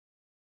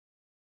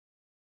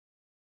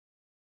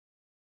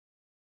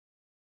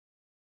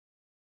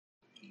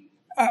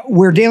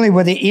we're dealing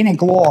with the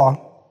Edenic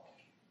Law.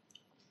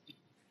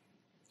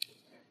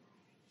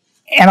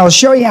 And I'll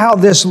show you how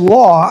this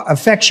law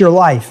affects your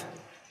life.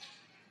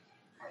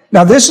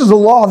 Now, this is the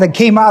law that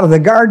came out of the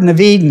Garden of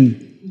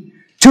Eden.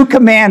 2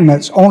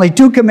 commandments, only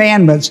 2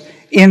 commandments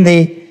in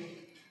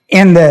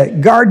the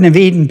Garden of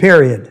Eden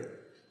period.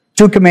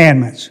 2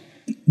 commandments.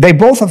 They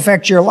both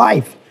affect your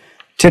life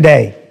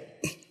today.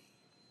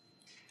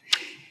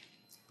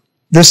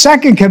 The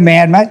second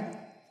commandment,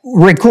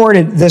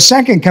 recorded, the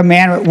second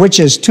commandment, which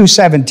is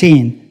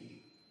 2:17.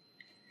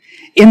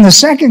 In the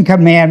second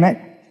commandment,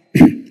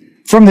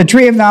 from the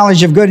tree of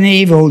knowledge of good and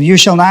evil, you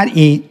shall not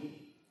eat.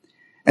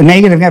 A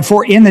negative,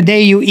 for in the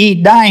day you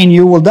eat, dying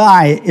you will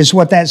die, is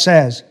what that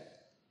says.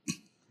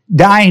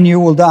 Dying you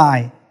will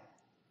die.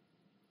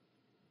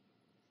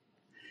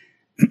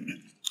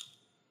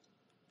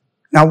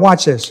 Now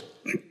watch this.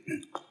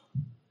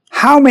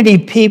 How many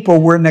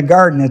people were in the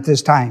garden at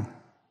this time?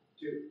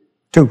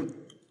 2.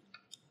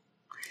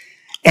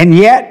 And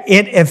yet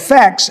it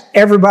affects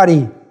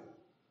everybody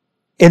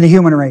in the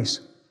human race.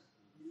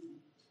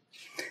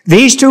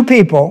 These 2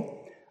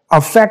 people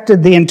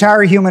affected the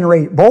entire human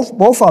race.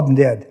 Both of them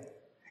did.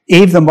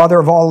 Eve, the mother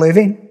of all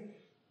living.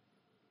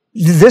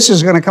 This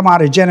is going to come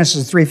out of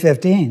Genesis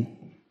 3:15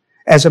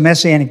 as a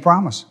messianic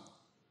promise.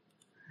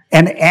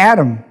 And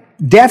Adam,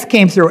 death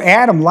came through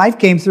Adam, life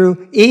came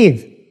through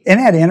Eve.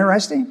 Isn't that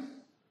interesting?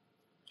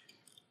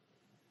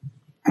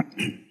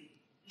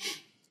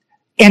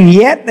 And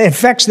yet it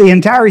affects the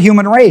entire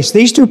human race.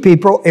 These 2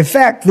 people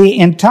affect the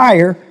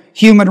entire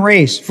human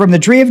race. From the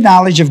tree of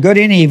knowledge of good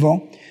and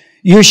evil,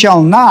 you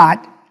shall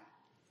not,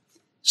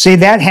 see,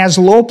 that has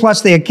low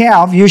plus the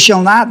calf, you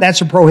shall not,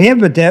 that's a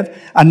prohibitive,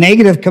 a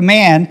negative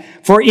command,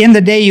 for in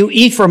the day you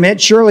eat from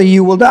it, surely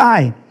you will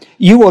die.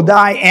 You will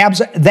die,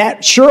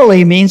 that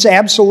surely means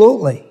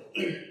absolutely.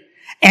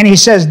 And he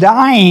says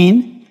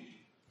dying,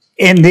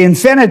 in the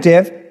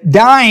infinitive,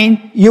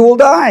 dying, you will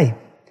die.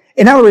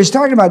 In other words, he's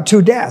talking about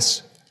 2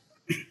 deaths,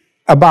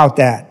 about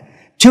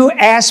that. 2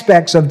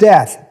 aspects of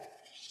death.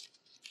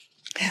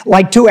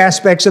 Like 2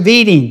 aspects of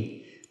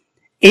eating.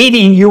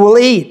 Eating, you will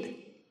eat.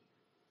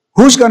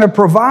 Who's going to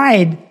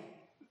provide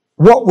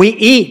what we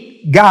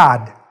eat?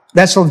 God.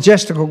 That's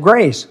logistical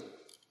grace.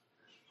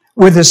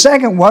 With the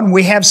second one,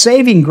 we have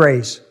saving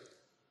grace.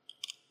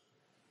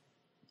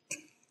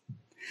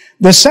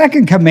 The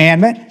second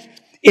commandment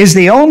is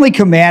the only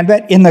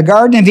commandment in the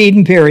Garden of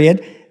Eden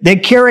period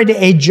that carried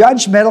a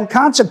judgmental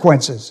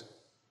consequences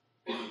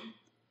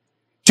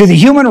to the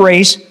human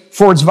race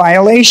for its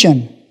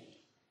violation.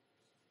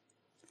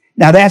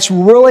 Now that's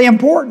really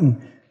important,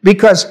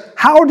 because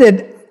how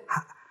did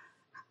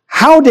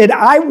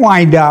I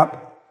wind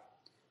up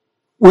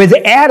with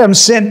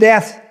Adam's sin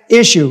death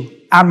issue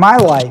on my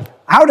life?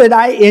 How did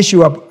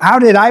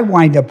I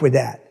wind up with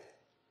that?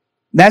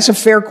 That's a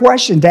fair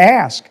question to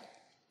ask.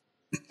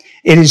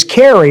 It is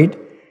carried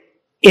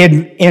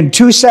in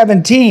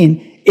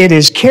 2:17, it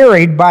is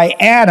carried by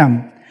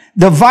Adam.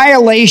 The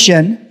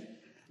violation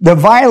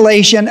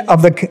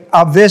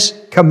of this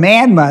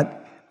commandment,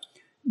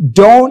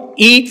 don't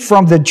eat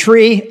from the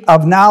tree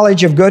of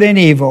knowledge of good and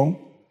evil,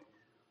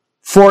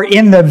 for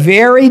in the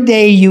very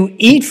day you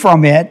eat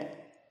from it,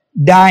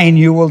 dying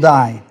you will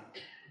die.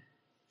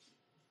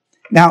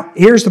 Now,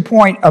 here's the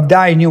point of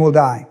dying you will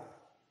die.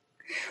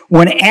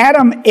 When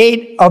Adam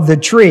ate of the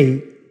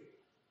tree,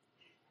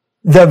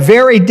 the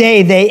very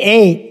day they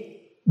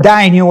ate,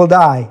 dying you will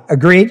die.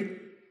 Agreed?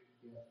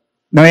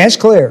 Now, that's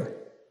clear.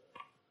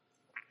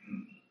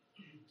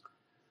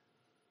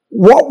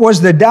 What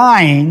was the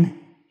dying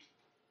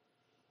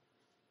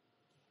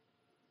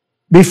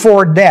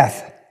before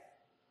death?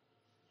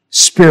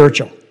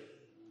 Spiritual.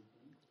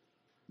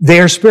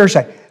 They're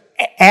spiritual.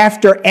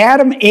 After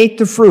Adam ate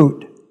the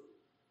fruit,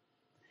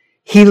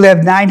 he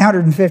lived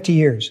 950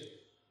 years.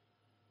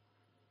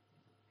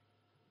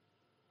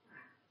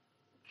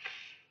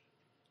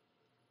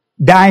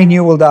 Dying,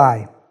 you will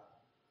die.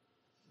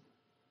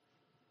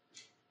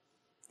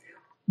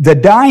 The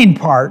dying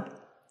part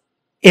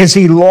is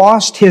he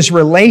lost his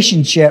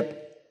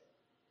relationship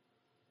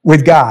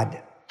with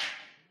God.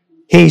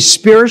 He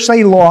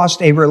spiritually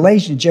lost a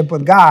relationship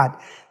with God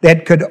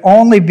that could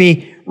only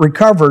be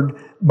recovered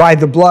by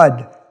the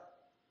blood.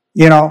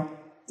 You know,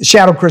 the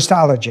shadow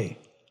Christology.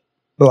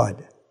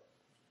 Blood.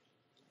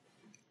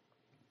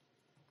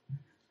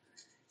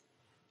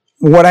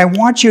 What I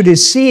want you to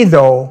see,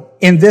 though,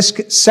 in this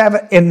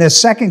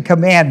second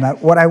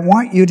commandment, what I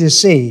want you to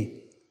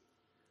see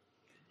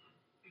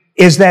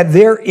is that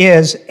there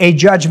is a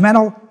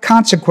judgmental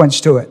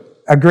consequence to it.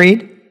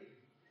 Agreed?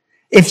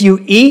 If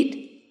you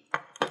eat,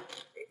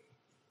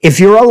 if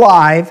you're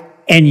alive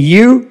and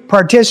you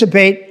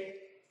participate,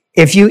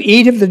 if you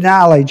eat of the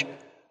knowledge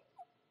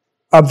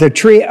of the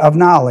tree of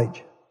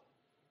knowledge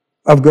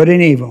of good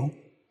and evil,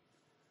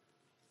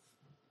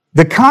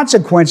 the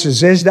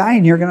consequences is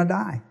dying, you're going to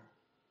die.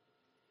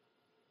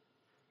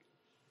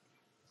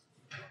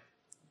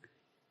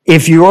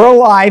 If you're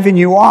alive, and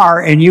you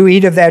are, and you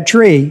eat of that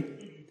tree,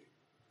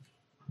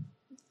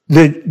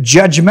 the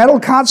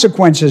judgmental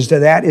consequences to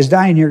that is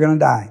dying, you're going to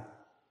die.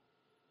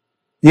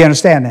 Do you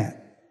understand that?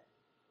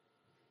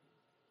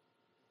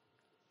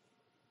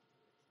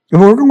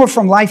 We're going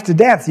from life to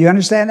death. Do you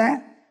understand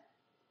that?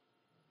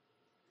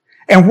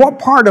 And what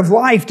part of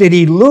life did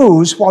he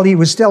lose while he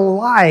was still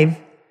alive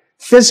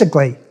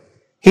physically?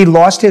 He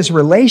lost his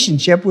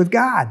relationship with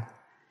God,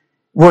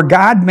 where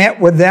God met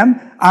with them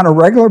on a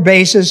regular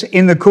basis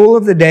in the cool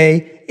of the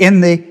day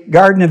in the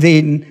Garden of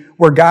Eden,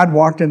 where God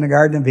walked in the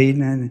Garden of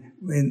Eden,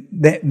 and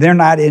they're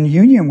not in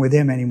union with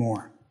him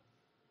anymore.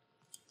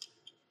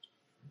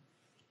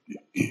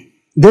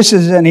 This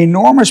is an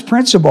enormous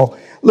principle.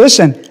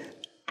 Listen,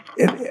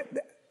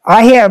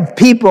 I have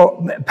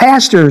people,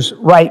 pastors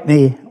write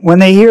me, when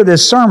they hear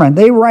this sermon,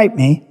 they write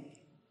me,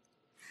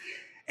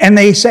 and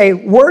they say,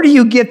 where do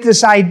you get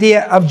this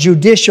idea of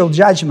judicial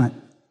judgment?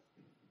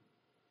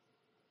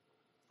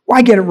 Well,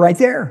 I get it right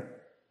there.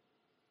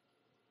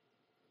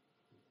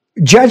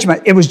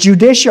 Judgment, it was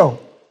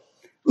judicial.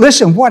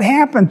 Listen, what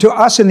happened to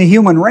us in the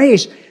human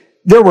race,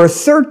 there were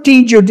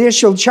 13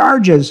 judicial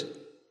charges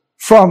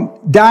from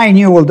dying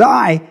you will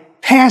die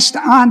passed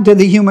on to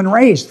the human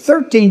race.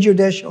 13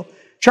 judicial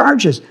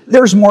charges.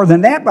 There's more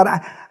than that, but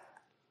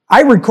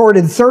I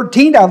recorded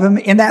 13 of them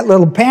in that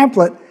little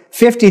pamphlet,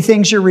 50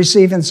 things you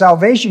receive in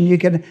salvation you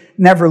can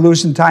never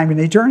lose in time and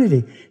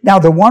eternity. Now,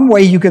 the one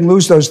way you can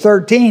lose those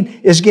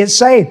 13 is get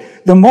saved.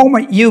 The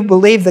moment you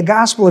believe the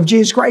gospel of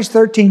Jesus Christ,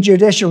 13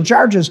 judicial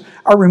charges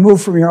are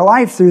removed from your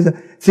life through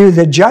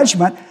the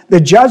judgment.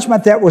 The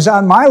judgment that was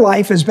on my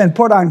life has been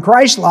put on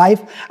Christ's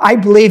life. I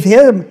believe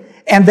him,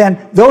 and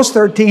then those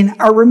 13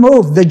 are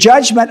removed. The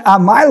judgment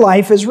on my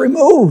life is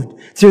removed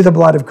through the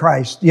blood of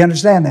Christ. Do you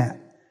understand that?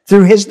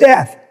 Through his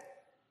death.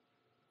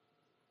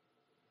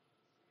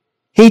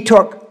 He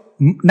took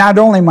not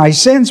only my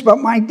sins, but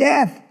my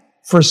death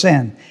for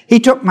sin. He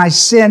took my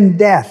sin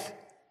death.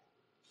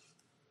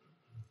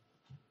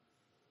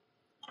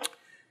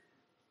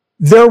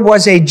 There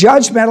was a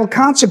judgmental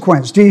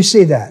consequence. Do you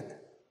see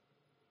that?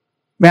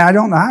 Man, I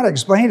don't know how to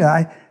explain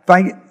it. If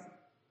I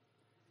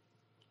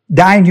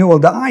die and you will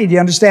die, do you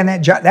understand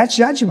that? That's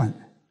judgment.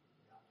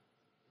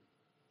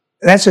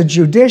 That's a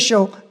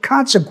judicial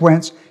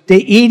consequence to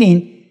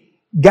eating.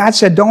 God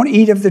said, don't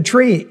eat of the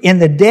tree. In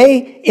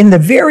the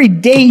very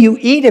day you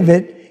eat of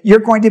it, you're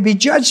going to be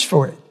judged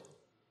for it.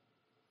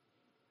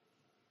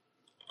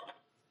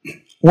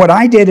 What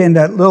I did in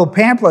that little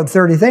pamphlet,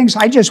 30 things,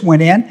 I just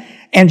went in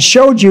and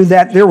showed you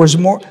that there was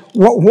more.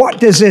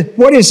 What is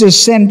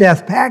this sin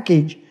death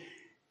package?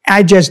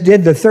 I just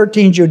did the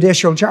 13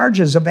 judicial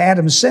charges of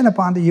Adam's sin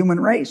upon the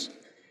human race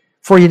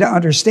for you to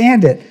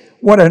understand it.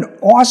 What an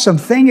awesome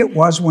thing it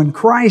was when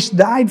Christ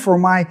died for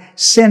my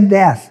sin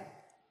death.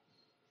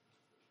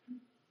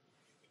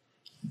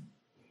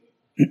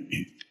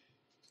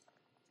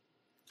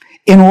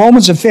 In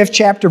Romans, the 5th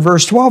chapter,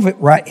 verse 12,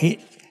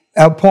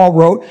 Paul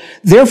wrote,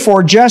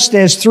 therefore, just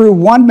as through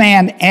one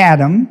man,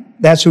 Adam,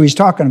 that's who he's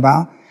talking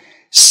about,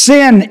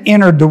 sin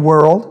entered the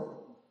world.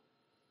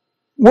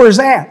 Where's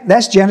that?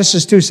 That's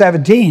Genesis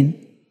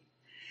 2:17.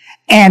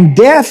 And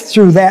death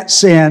through that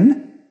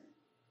sin,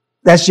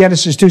 that's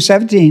Genesis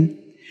 2:17.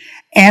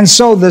 And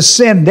so the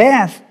sin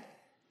death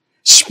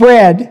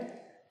spread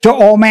to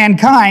all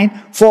mankind,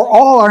 for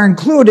all are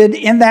included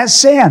in that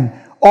sin.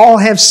 All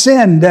have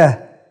sinned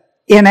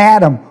in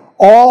Adam.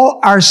 All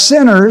are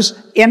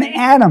sinners in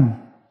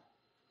Adam.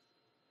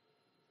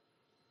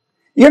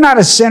 You're not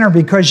a sinner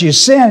because you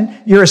sin.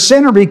 You're a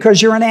sinner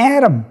because you're in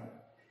Adam.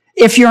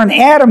 If you're in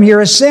Adam,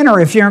 you're a sinner.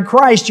 If you're in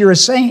Christ, you're a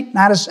saint,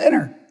 not a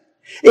sinner.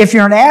 If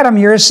you're in Adam,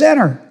 you're a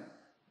sinner.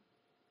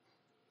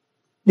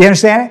 Do you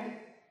understand it?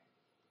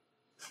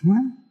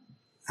 Well,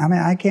 I mean,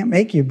 I can't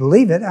make you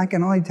believe it. I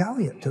can only tell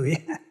it to you.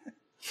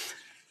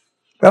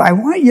 But I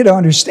want you to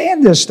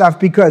understand this stuff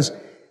because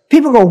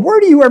people go, where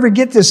do you ever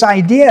get this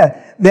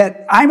idea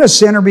that I'm a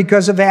sinner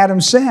because of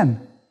Adam's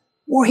sin?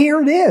 Well,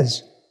 here it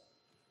is.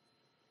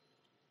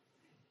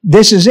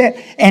 This is it.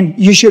 And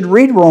you should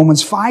read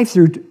Romans 5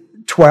 through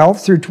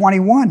 12 through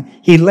 21.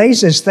 He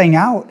lays this thing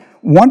out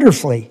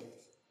wonderfully.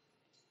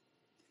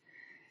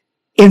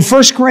 In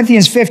 1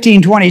 Corinthians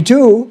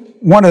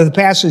 15:22, one of the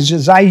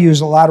passages I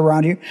use a lot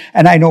around here,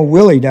 and I know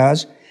Willie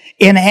does,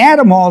 in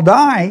Adam all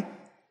die,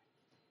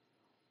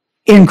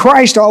 in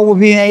Christ all will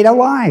be made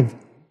alive.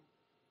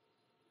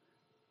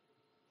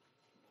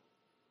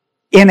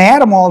 In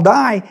Adam all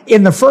die.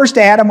 In the first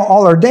Adam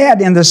all are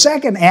dead. In the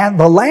second Adam,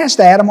 the last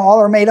Adam, all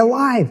are made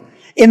alive.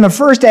 In the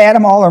first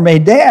Adam all are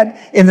made dead.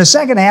 In the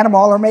second Adam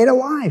all are made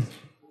alive.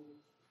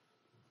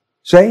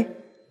 See?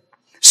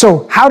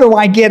 So how do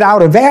I get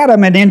out of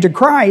Adam and into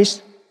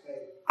Christ?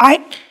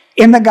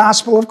 In the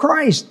gospel of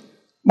Christ.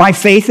 My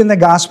faith in the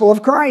gospel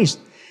of Christ.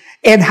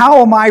 And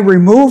how am I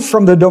removed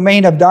from the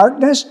domain of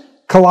darkness?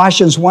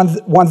 Colossians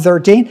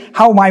 1:13.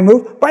 How am I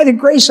moved? By the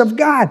grace of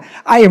God.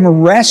 I am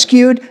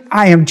rescued.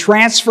 I am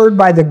transferred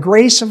by the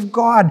grace of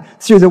God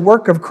through the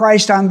work of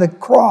Christ on the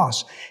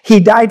cross. He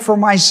died for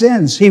my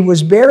sins. He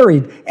was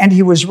buried and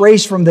he was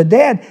raised from the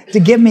dead to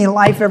give me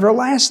life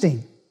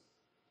everlasting.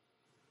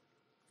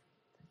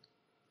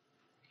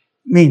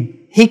 I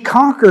mean, he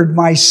conquered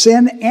my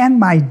sin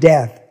and my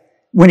death.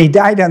 when he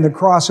died on the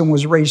cross and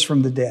was raised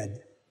from the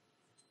dead.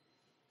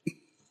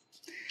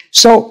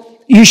 So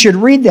you should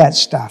read that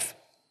stuff.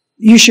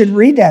 You should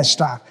read that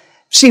stuff.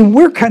 See,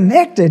 we're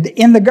connected.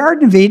 In the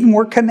Garden of Eden,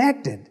 we're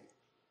connected.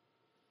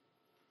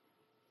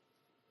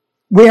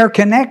 We are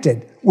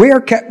connected. We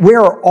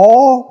are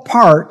all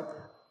part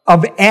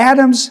of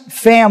Adam's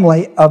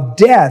family of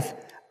death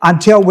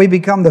until we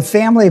become the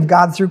family of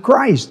God through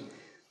Christ.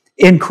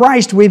 In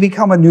Christ, we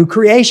become a new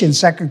creation.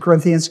 2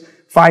 Corinthians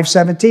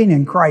 5:17.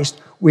 In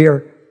Christ, we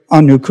are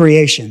a new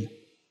creation.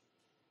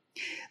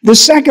 The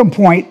second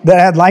point that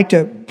I'd like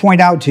to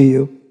point out to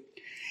you,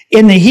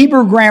 in the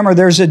Hebrew grammar,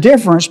 there's a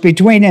difference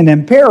between an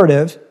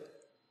imperative.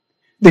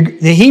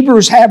 The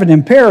Hebrews have an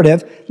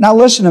imperative, now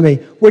listen to me,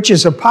 which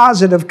is a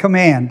positive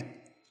command.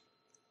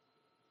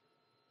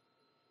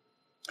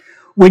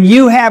 When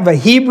you have a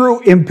Hebrew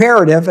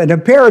imperative, an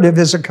imperative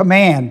is a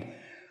command.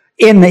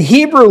 In the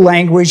Hebrew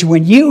language,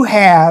 when you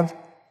have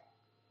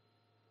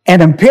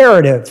an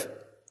imperative,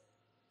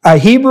 a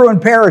Hebrew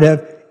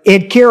imperative,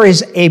 it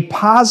carries a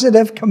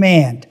positive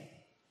command.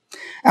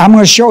 I'm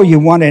going to show you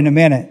one in a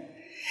minute.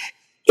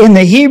 In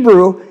the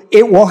Hebrew,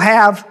 it will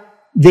have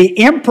the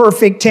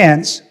imperfect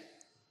tense.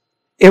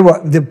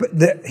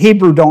 The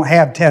Hebrew don't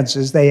have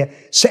tenses. They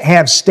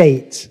have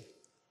states,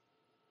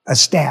 a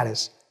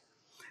status.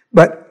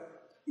 But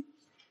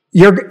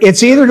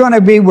it's either going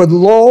to be with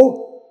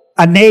lo,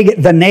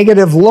 the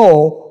negative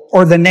lo,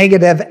 or the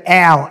negative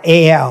al.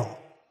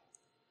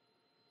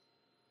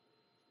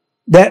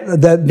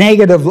 The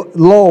negative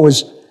lo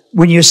is,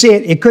 when you see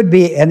it, it could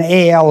be an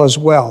al as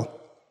well.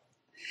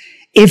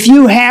 If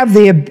you have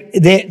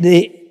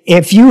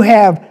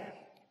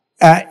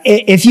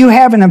if you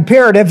have an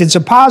imperative, it's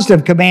a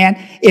positive command.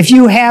 If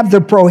you have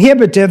the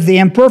prohibitive, the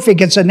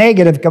imperfect, it's a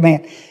negative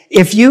command.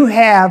 If you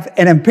have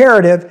an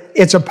imperative,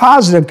 it's a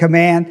positive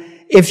command.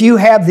 If you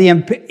have the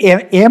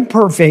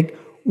imperfect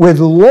with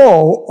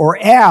lo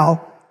or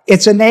al,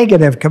 it's a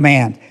negative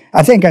command.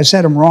 I think I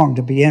said them wrong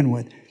to begin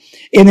with.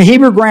 In the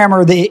Hebrew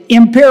grammar, the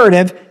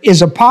imperative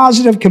is a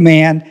positive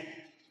command.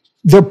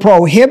 The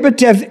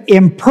prohibitive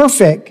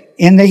imperfect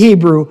in the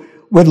Hebrew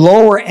with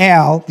lo or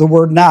al, the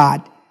word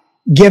not,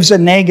 gives a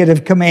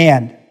negative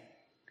command.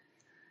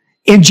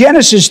 In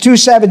Genesis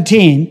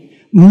 2:17,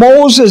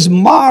 Moses'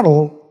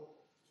 model,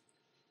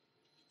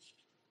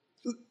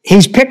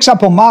 he picks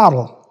up a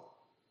model.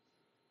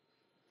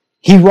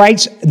 He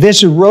writes,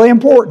 this is really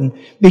important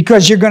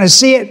because you're going to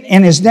see it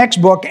in his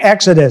next book,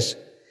 Exodus.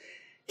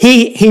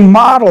 He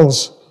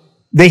models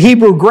the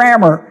Hebrew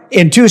grammar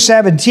in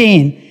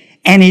 2:17,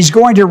 and he's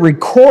going to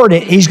record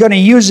it. He's going to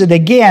use it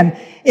again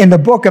in the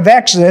book of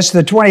Exodus,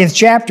 the 20th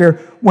chapter,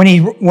 when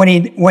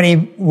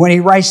he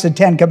writes the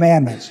Ten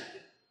Commandments.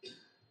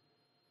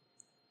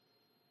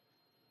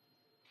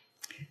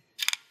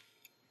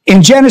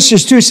 In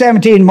Genesis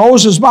 2:17,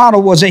 Moses'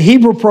 model was a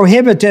Hebrew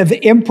prohibitive,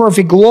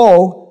 imperfect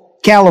lo,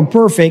 cal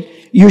imperfect,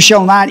 you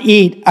shall not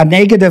eat, a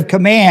negative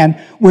command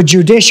with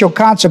judicial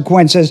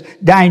consequences,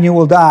 dying you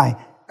will die.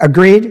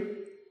 Agreed?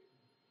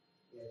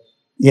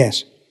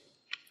 Yes.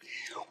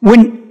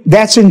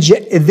 That's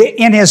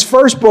in his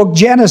first book,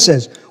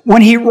 Genesis.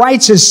 When he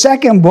writes his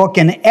second book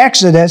in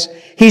Exodus,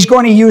 he's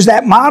going to use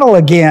that model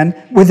again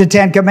with the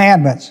Ten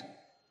Commandments.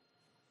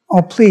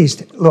 Oh,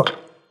 please, look.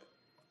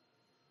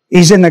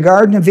 He's in the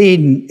Garden of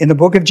Eden, in the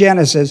book of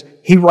Genesis.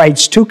 He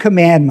writes 2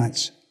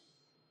 commandments.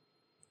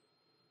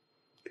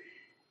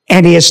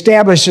 And he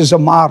establishes a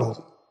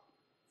model,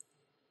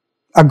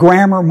 a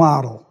grammar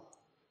model.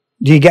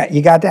 You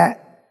got that?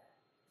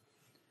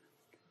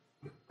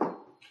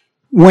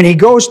 When he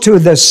goes to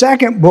the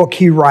second book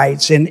he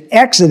writes in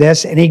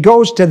Exodus, and he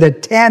goes to the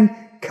 10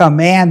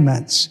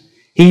 Commandments,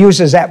 he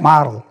uses that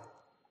model.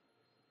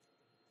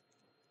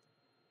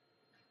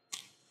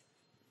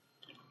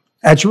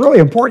 That's really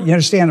important. You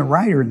understand the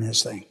writer in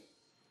this thing.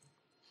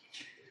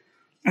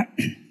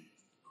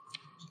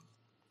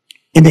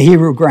 In the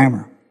Hebrew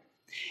grammar.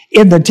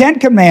 In the 10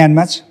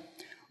 Commandments,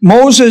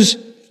 Moses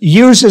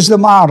uses the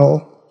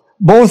model,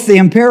 both the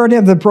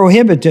imperative, the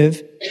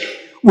prohibitive,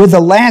 with the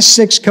last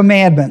 6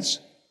 commandments.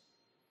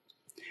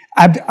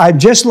 I'm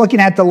just looking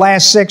at the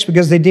last 6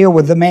 because they deal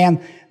with the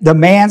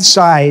man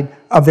side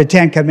of the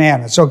 10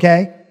 Commandments,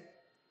 okay?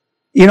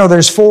 You know,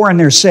 there's 4 and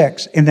there's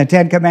 6 in the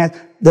 10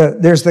 Commandments.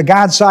 There's the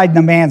God side and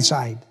the man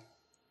side.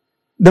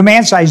 The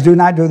man sides do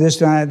not do this,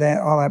 do not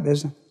that, all that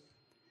business.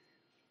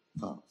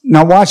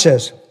 Now watch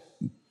this.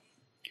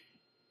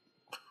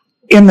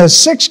 In the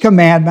 6th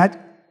commandment,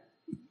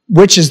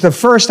 which is the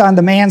first on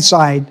the man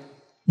side,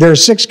 there are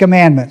 6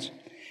 commandments.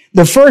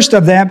 The first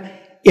of them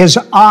is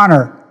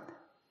honor.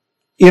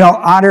 You know,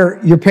 honor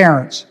your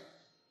parents.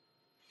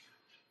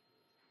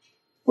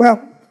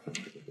 Well,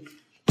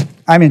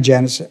 I'm in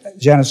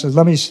Genesis.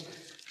 Let me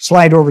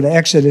slide over to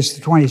Exodus,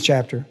 the 20th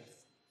chapter.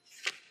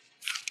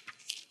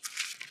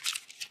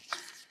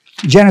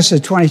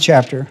 Genesis 20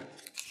 chapter.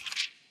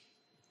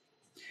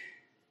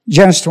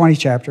 Genesis 20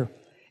 chapter.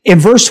 In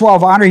verse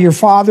 12, honor your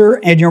father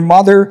and your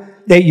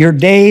mother, that your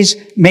days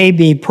may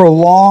be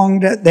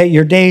prolonged, that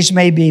your days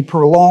may be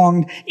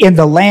prolonged in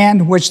the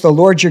land which the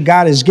Lord your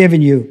God has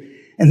given you.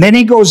 And then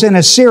he goes in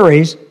a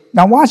series,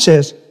 now watch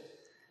this,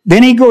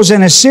 then he goes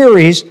in a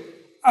series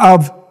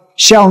of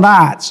shall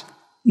nots.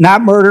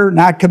 Not murder,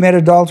 not commit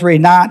adultery,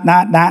 not,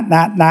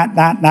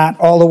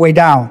 all the way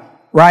down.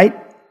 Right?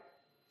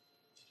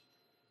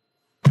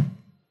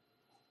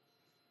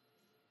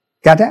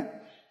 Got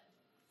that?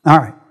 All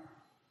right.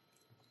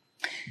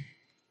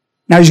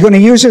 Now he's going to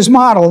use his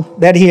model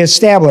that he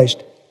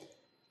established.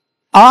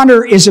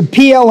 Honor is a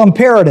PL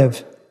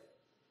imperative.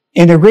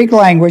 In the Greek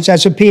language,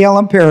 that's a PL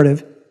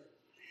imperative.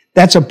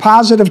 That's a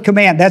positive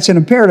command. That's an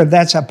imperative.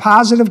 That's a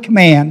positive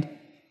command.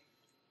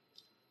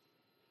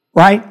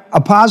 Right? A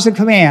positive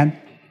command.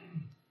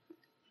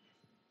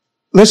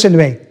 Listen to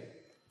me.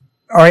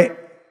 All right.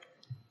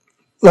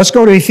 Let's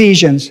go to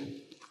Ephesians.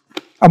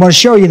 I'm going to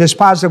show you this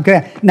positive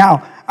command.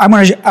 Now, I'm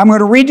going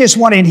to read this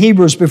one in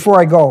Hebrews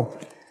before I go.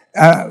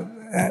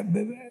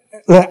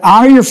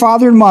 Honor your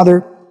father and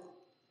mother,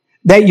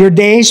 that your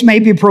days may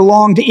be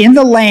prolonged in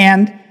the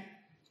land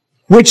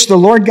which the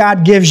Lord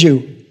God gives you.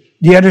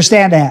 Do you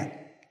understand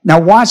that?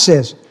 Now watch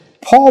this.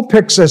 Paul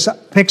picks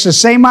the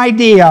same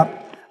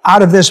idea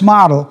out of this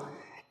model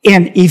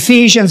in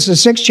Ephesians, the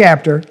 6th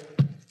chapter,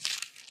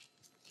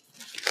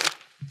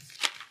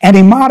 and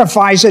he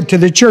modifies it to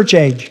the church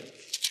age.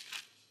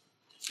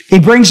 He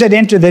brings it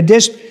into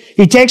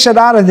he takes it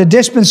out of the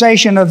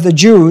dispensation of the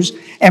Jews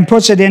and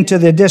puts it into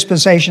the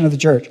dispensation of the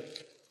church.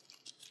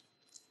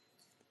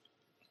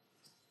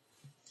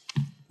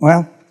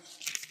 Well,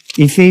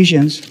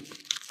 Ephesians,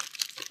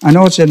 I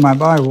know it's in my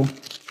Bible,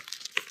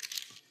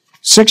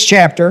 6th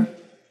chapter.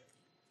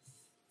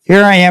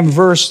 Here I am,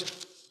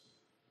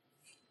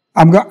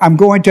 I'm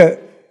going to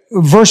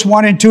verse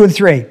 1 and 2 and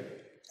 3. All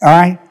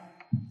right?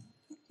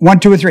 1,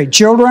 2, and 3.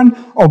 Children,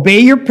 obey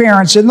your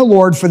parents in the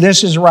Lord, for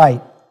this is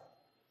right.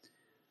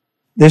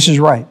 This is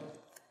right.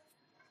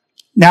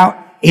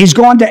 Now, he's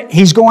going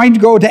to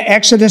go to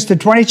Exodus, the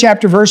 20th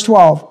chapter, verse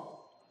 12,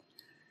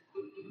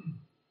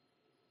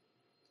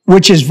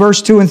 which is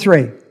verse 2 and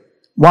 3.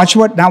 Watch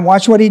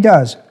what he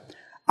does.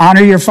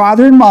 Honor your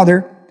father and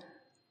mother.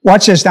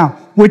 Watch this now.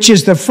 Which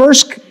is the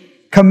first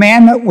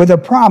commandment with a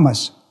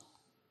promise.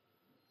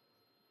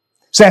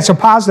 So that's a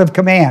positive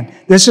command.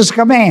 This is a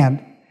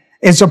command.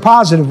 It's a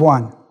positive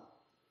one.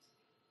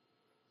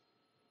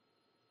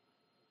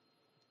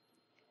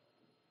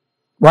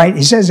 Right?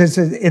 He says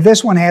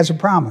this one has a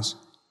promise.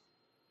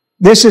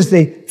 This is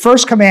the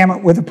first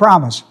commandment with a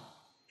promise.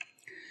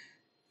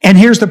 And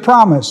here's the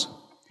promise.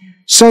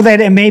 So that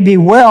it may be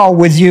well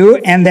with you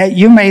and that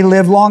you may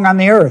live long on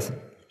the earth.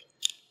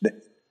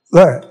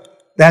 Look,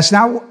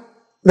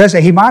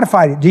 listen, he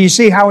modified it. Do you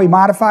see how he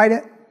modified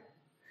it?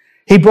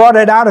 He brought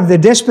it out of the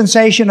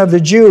dispensation of the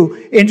Jew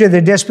into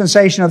the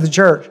dispensation of the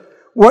church.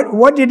 What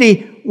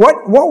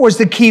was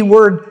the key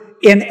word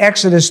in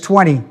Exodus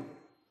 20?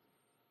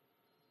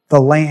 The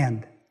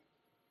land.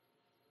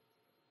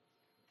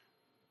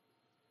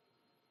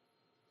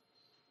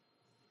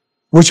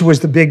 Which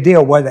was the big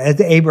deal,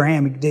 the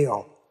Abrahamic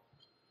deal.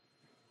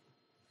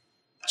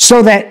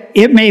 So that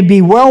it may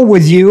be well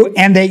with you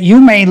and that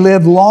you may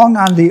live long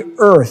on the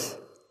earth.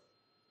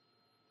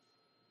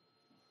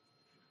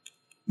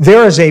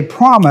 There is a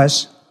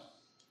promise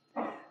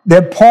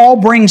that Paul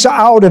brings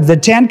out of the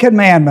Ten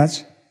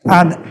Commandments,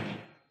 and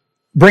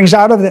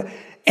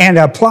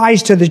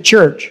applies to the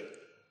church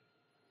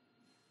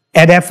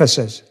at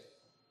Ephesus.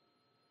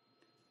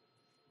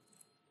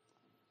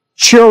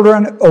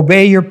 Children,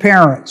 obey your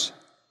parents.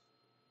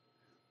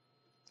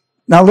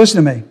 Now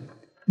listen to me.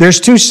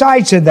 There's two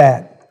sides to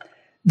that.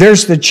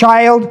 There's the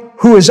child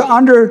who is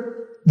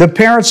under the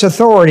parent's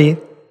authority,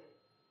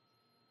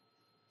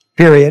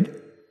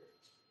 period.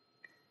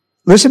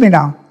 Listen to me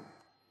now.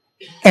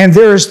 And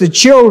there's the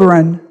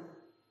children,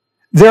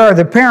 there are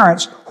the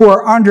parents who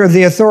are under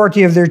the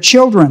authority of their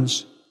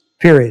children's,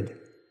 period.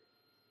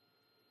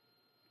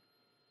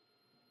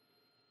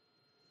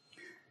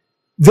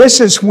 This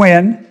is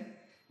when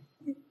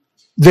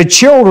the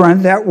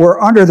children that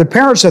were under the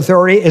parents'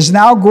 authority is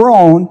now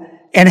grown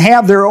and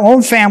have their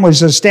own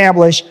families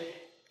established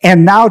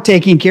and now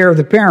taking care of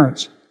the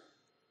parents.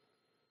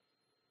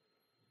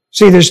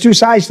 See, there's two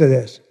sides to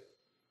this.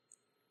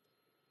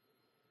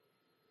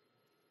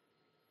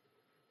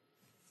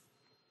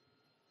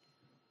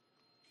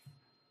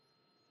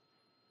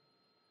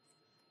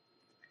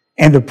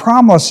 And the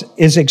promise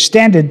is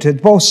extended to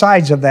both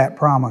sides of that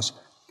promise.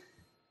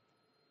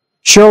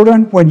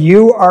 Children, when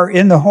you are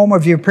in the home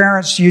of your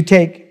parents, you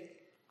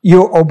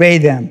obey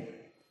them.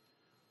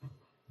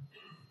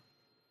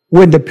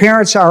 When the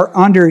parents are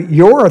under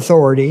your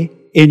authority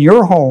in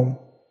your home,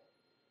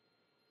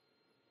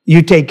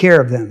 you take care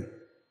of them.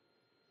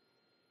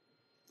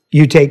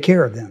 You take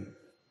care of them.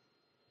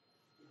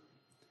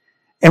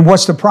 And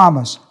what's the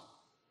promise?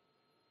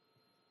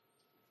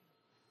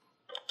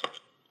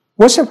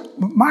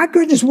 My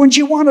goodness, wouldn't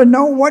you want to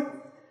know what?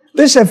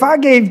 Listen, if I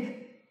gave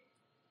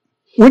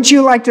Wouldn't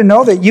you like to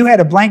know that you had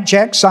a blank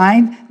check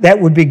signed that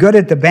would be good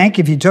at the bank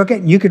if you took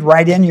it and you could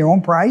write in your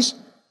own price?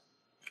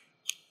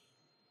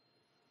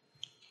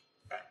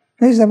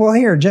 They said, well,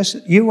 here,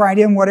 just you write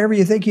in whatever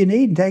you think you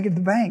need and take it to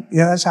the bank.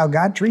 That's how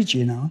God treats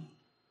you, you know.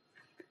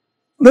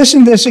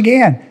 Listen to this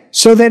again.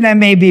 So that it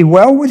may be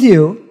well with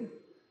you,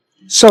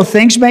 so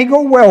things may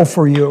go well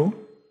for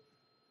you,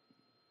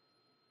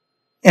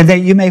 and that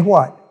you may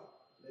what?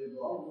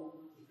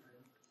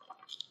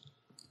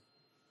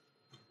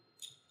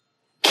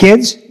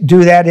 Kids,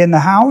 do that in the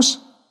house.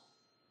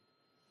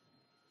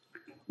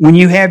 When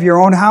you have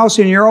your own house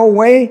in your own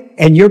way,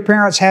 and your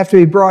parents have to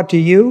be brought to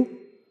you,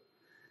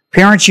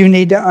 parents, you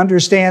need to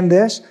understand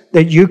this,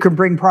 that you can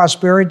bring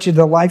prosperity to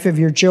the life of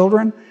your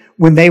children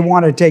when they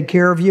want to take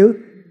care of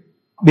you.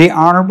 Be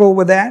honorable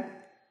with that.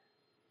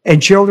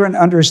 And children,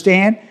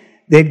 understand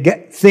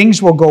that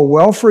things will go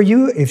well for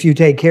you if you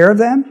take care of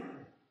them.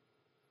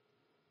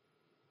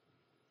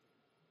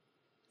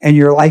 And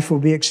your life will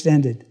be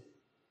extended.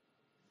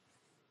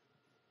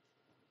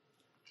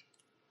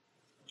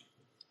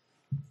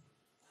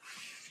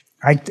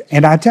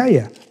 And I tell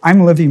you,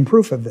 I'm living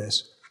proof of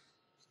this.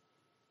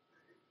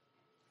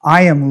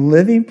 I am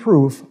living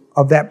proof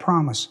of that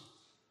promise.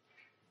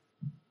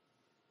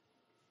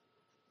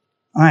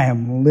 I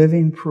am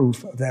living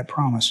proof of that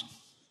promise.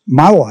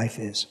 My life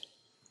is.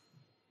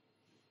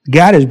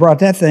 God has brought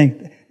that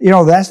thing. You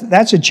know,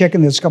 that's a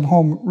chicken that's come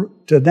home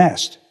to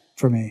nest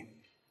for me.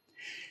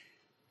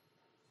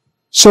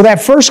 So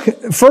that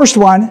first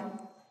one,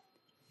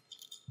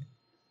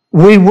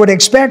 we would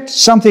expect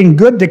something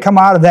good to come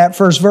out of that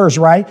first verse,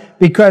 right?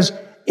 Because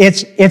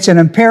it's an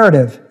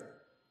imperative.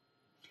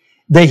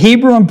 The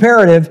Hebrew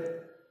imperative,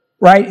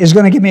 right, is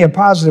going to give me a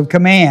positive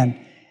command.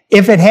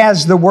 If it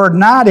has the word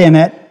not in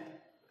it,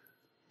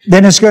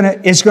 then it's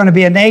going to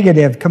be a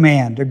negative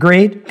command.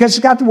 Agreed? Because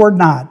it's got the word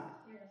not.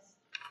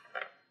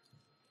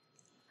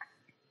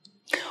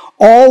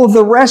 All of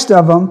the rest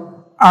of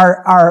them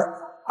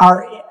are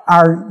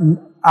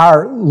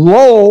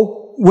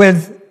low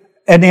with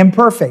an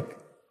imperfect.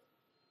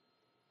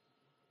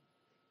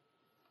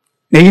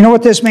 Now, you know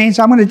what this means?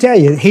 I'm going to tell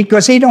you,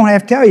 because he don't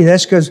have to tell you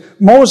this, because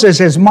Moses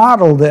has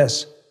modeled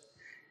this.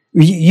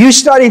 You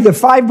study the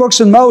 5 books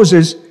of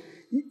Moses,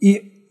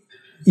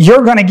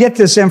 you're going to get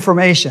this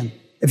information.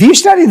 If you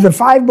study the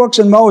 5 books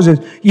of Moses,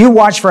 you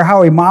watch for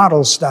how he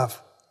models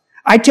stuff.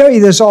 I tell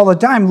you this all the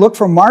time, look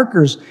for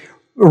markers.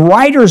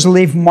 Writers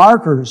leave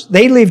markers.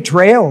 They leave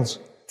trails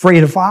for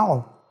you to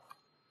follow.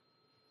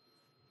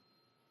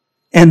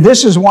 And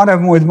this is one of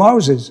them with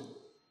Moses.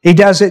 He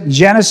does it in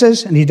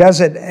Genesis, and he does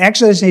it in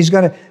Exodus, and he's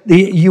going to,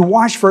 you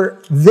watch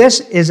for,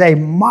 this is a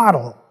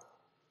model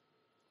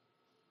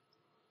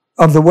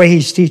of the way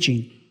he's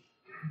teaching,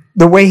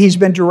 the way he's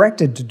been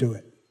directed to do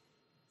it.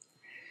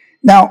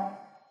 Now,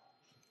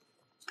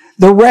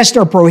 the rest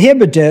are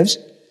prohibitives.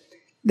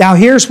 Now,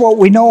 here's what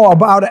we know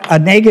about a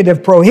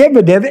negative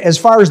prohibitive as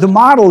far as the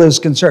model is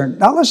concerned.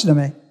 Now, listen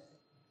to me.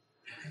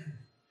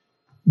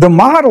 The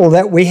model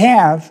that we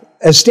have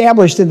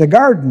established in the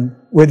garden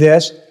with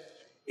this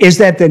is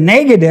that the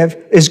negative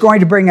is going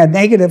to bring a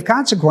negative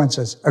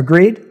consequences.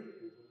 Agreed?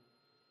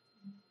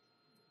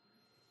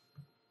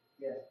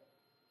 Yeah.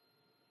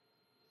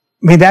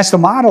 I mean, that's the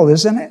model,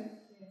 isn't it?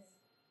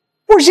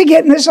 Where's he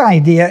getting this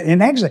idea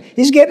in Exodus?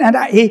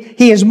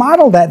 He has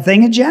modeled that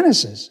thing in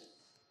Genesis.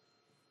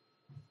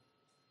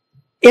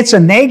 It's a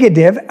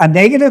negative. A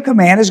negative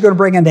command is going to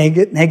bring a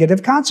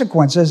negative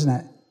consequence, isn't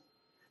it?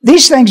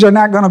 These things are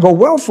not going to go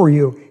well for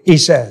you, he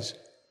says.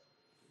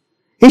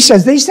 He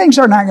says, these things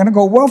are not going to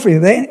go well for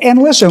you.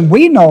 And listen,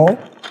 we know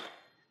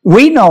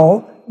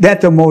that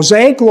the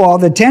Mosaic Law,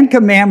 the 10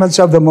 Commandments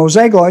of the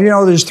Mosaic Law, you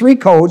know, there's 3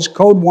 codes,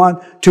 code 1,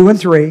 2, and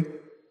 3.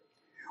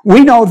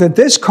 We know that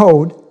this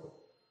code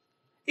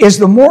is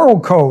the moral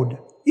code.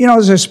 You know,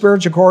 there's a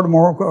spiritual code, a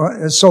moral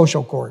code, a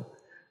social code,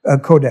 a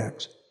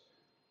codex.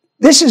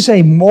 This is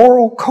a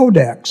moral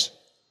codex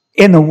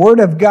in the Word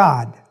of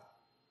God.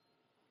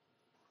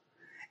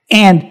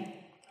 And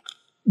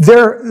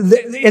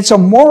it's a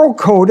moral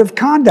code of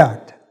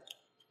conduct.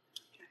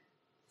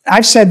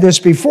 I've said this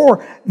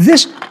before.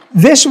 This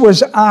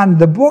was on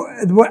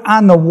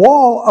the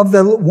wall of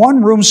the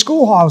one-room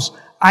schoolhouse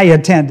I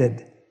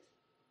attended.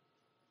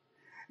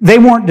 They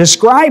weren't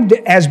described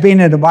as being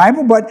in the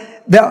Bible, but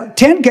the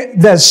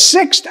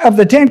 6th of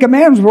the 10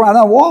 Commandments were on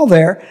the wall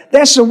there.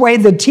 That's the way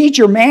the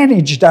teacher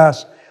managed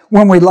us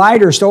when we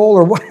lied or stole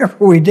or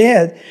whatever we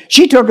did.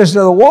 She took us to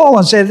the wall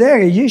and said,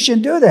 there, you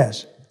shouldn't do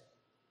this.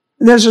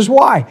 This is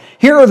why.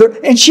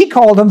 And she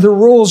called them the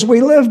rules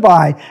we live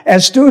by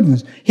as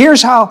students.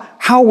 Here's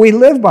how we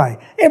live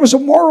by. It was a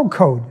moral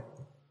code.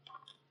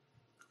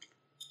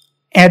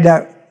 And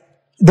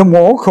the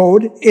moral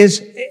code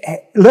is,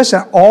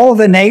 listen, all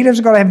the negatives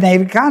are going to have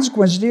negative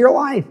consequences to your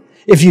life.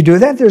 If you do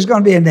that, there's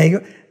going to be a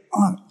negative.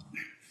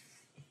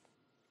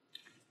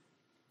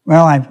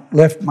 Well, I've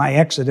left my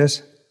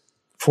Exodus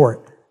for it.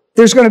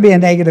 There's going to be a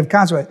negative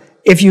consequence.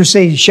 If you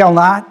say shall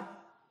not,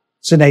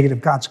 it's a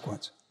negative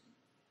consequence.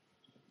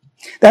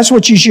 That's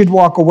what you should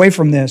walk away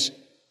from this.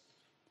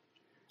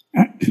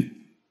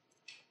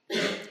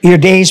 Your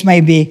days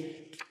may be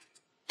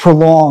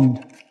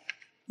prolonged.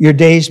 Your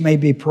days may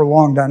be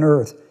prolonged on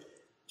earth.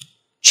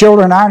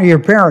 Children, honor your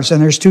parents,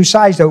 and there's two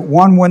sides to it.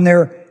 One when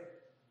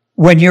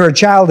you're a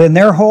child in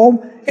their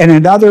home, and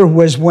another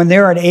was when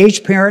they're an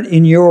aged parent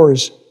in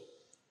yours.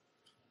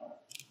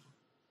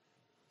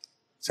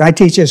 So I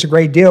teach this a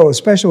great deal,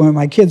 especially when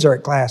my kids are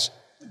at class.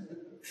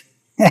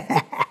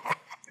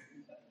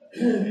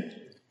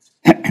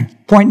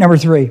 Point number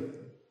 3.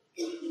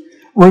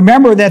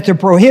 Remember that the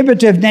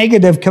prohibitive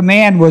negative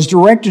command was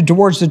directed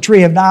towards the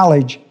tree of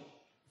knowledge.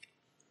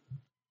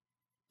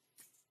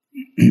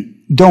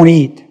 Don't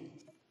eat.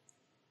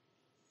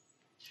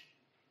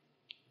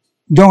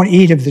 Don't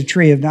eat of the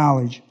tree of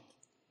knowledge.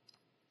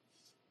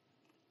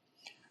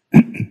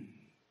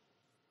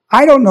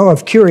 I don't know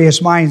if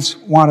curious minds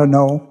want to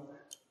know,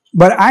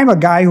 but I'm a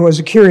guy who has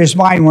a curious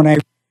mind when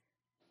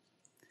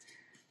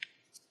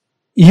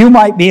You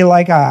might be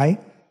like I.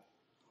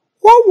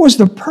 What was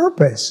the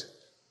purpose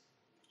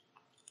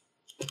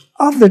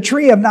of the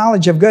tree of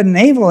knowledge of good and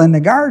evil in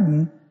the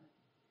garden?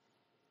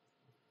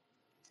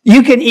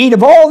 You can eat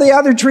of all the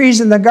other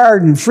trees in the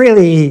garden,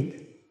 freely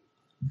eat.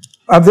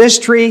 Of this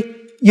tree,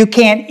 you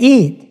can't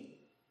eat.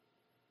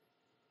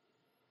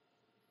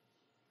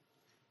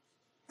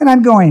 And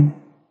I'm going,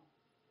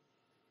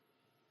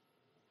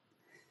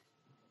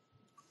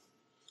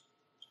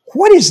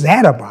 what is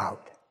that about?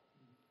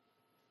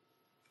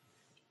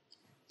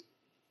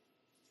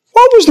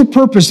 What was the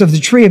purpose of the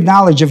tree of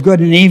knowledge of good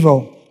and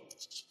evil?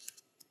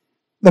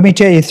 Let me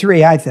tell you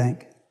 3, I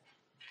think.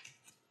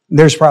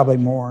 There's probably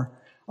more.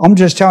 I'm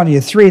just telling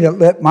you 3 that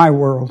lit my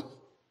world.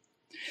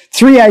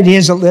 3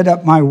 ideas that lit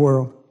up my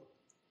world.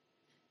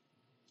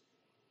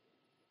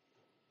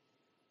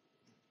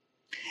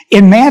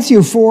 In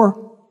Matthew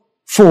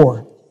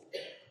 4:4,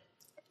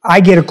 I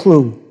get a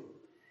clue.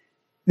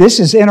 This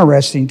is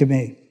interesting to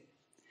me.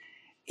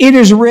 It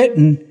is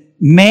written,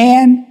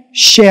 man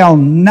shall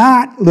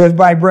not live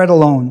by bread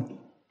alone,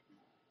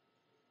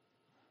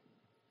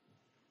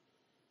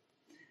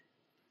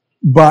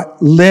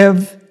 but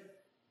live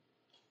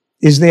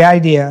is the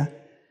idea,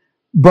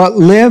 but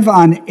live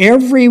on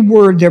every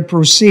word that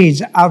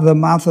proceeds out of the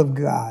mouth of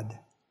God.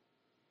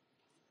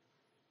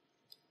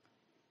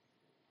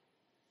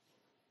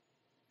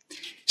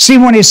 See,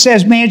 when it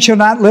says man shall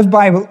not live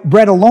by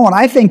bread alone,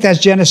 I think that's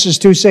Genesis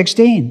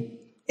 2:16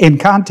 in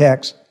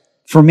context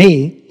for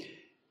me.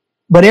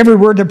 But every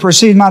word that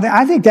proceeds out of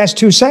I think that's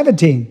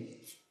 2:17.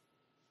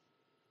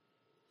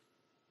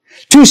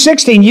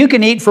 2:16, you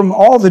can eat from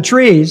all the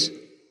trees.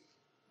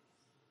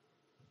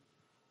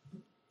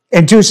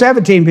 And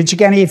 2:17, but you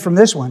can't eat from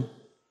this one.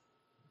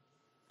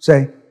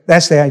 See,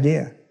 that's the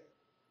idea.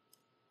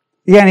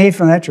 You can't eat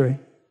from that tree.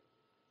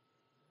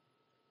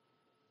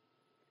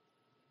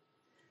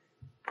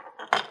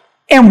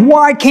 And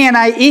why can't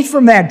I eat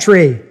from that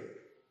tree?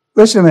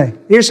 Listen to me.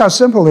 Here's how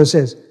simple this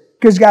is.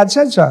 Because God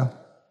said so.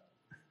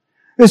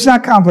 It's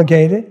not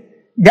complicated.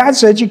 God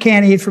said you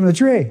can't eat from the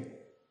tree.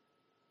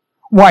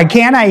 Why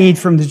can't I eat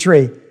from the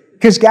tree?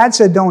 Because God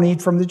said don't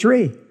eat from the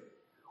tree.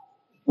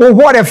 Well,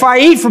 what if I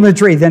eat from the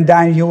tree? Then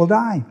you will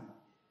die.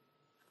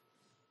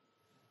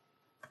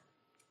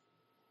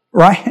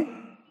 Right?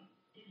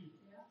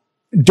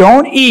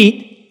 Don't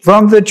eat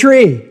from the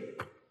tree.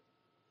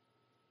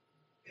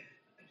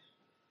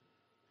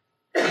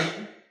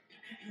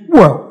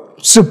 Well,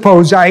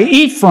 suppose I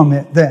eat from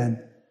it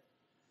then.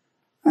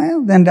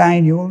 Well,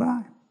 then you will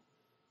die.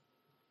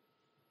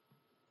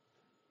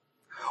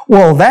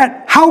 Well,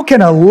 how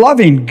can a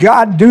loving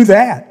God do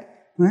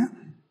that? Well,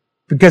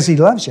 because He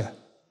loves you.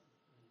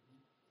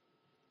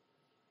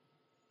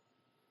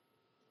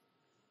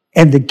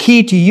 And the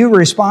key to you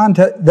listen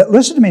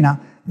to me now,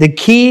 the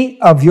key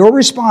of your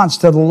response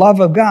to the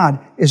love of God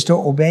is to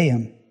obey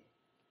Him.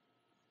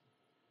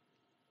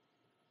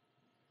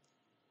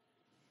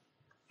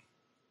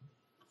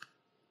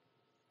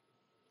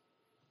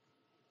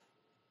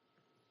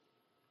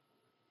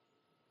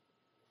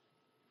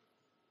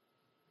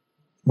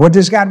 What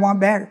does God want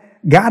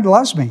back? God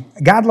loves me.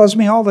 God loves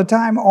me all the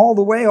time, all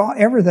the way,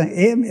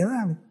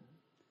 everything.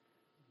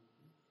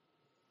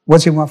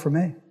 What's He want from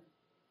me?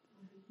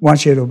 He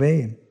wants you to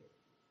obey Him.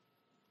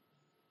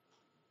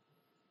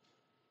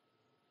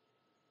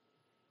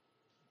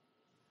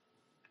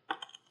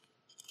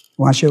 He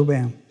wants you to obey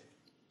Him.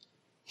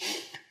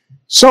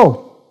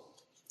 So,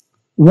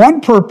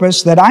 one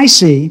purpose that I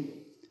see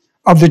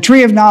of the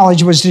tree of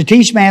knowledge was to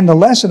teach man the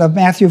lesson of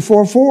Matthew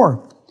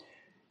 4:4.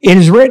 It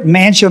is written,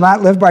 man shall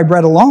not live by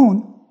bread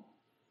alone.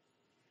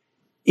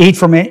 Eat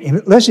from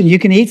it. Listen, you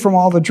can eat from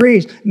all the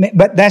trees,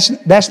 but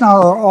that's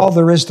not all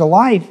there is to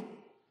life.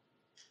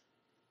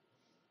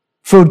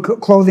 Food,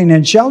 clothing,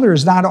 and shelter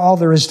is not all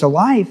there is to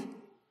life.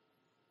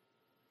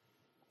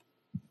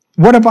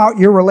 What about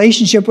your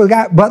relationship with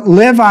God? But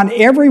live on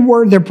every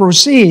word that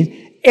proceeds,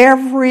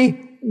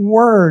 every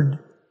word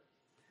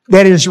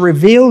that is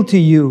revealed to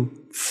you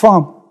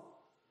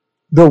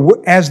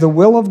as the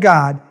will of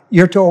God,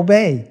 you're to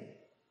obey.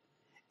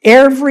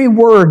 Every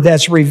word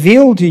that's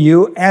revealed to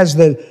you as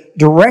the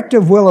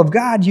directive will of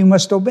God, you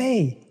must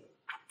obey.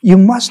 You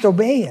must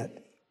obey it.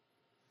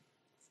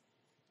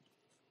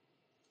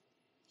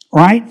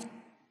 Right?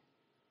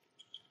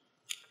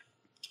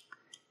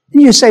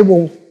 And you say,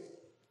 well,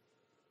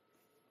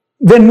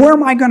 then where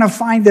am I going to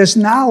find this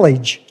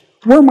knowledge?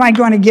 Where am I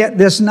going to get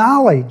this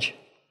knowledge?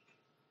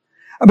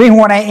 I mean,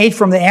 when I ate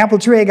from the apple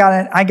tree, I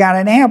got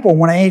an apple.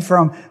 When I ate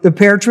from the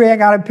pear tree, I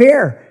got a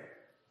pear.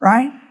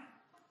 Right?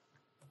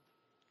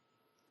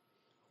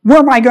 Where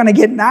am I going to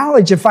get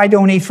knowledge if I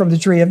don't eat from the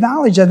tree of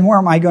knowledge? And where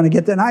am I going to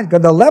get the knowledge?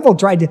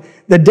 Because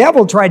the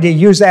devil tried to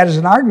use that as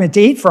an argument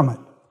to eat from it.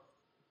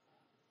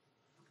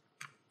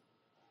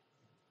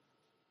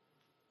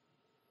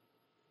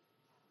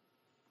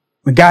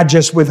 But God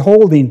just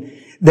withholding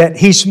that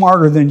He's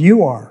smarter than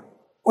you are.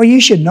 Well,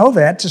 you should know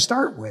that to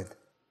start with.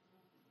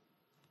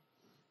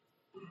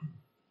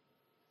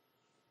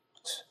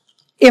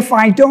 If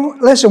I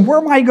don't, listen, where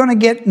am I going to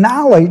get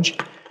knowledge?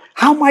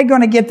 How am I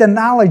going to get the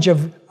knowledge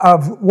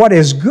of what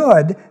is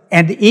good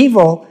and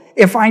evil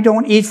if I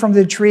don't eat from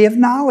the tree of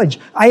knowledge?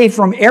 I ate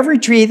from every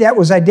tree that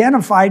was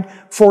identified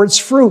for its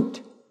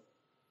fruit.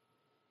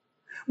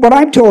 But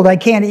I'm told I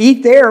can't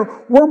eat there.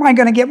 Where am I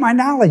going to get my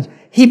knowledge?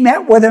 He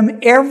met with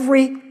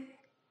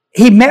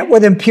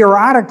him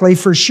periodically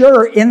for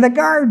sure in the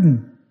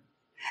garden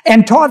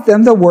and taught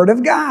them the Word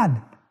of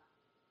God,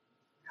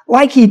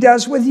 like He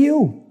does with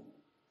you.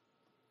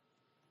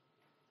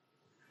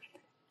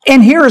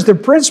 And here is the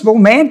principle: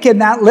 man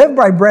cannot live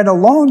by bread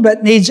alone,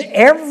 but needs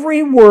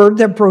every word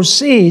that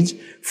proceeds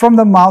from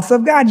the mouth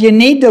of God. You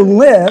need to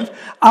live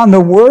on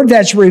the Word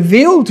that's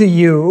revealed to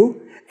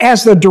you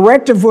as the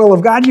directive will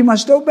of God. You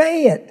must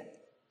obey it.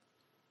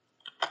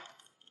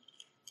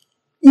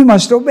 You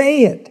must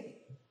obey it.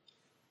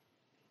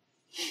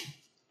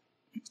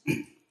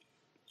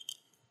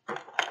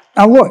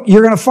 Now look,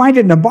 you're going to find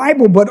it in the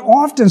Bible, but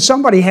often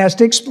somebody has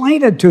to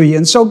explain it to you.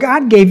 And so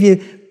God gave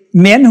you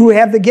men who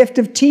have the gift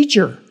of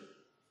teacher.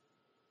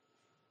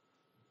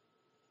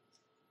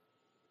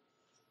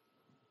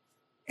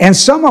 And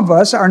some of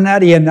us are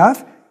nutty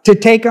enough to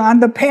take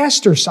on the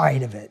pastor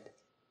side of it.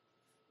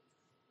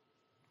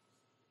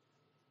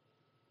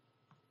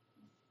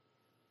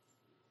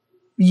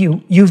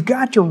 You've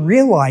got to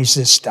realize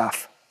this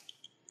stuff.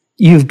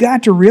 You've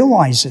got to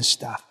realize this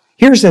stuff.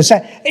 Here's this.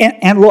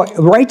 And look,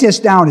 write this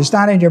down. It's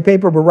not in your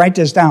paper, but write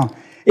this down.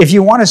 If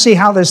you want to see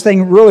how this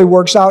thing really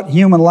works out in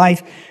human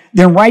life,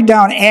 then write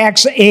down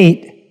Acts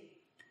 8,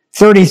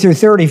 30 through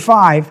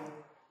 35,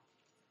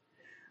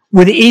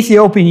 with the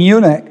Ethiopian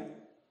eunuch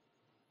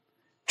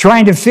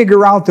trying to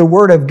figure out the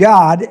Word of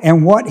God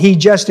and what he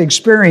just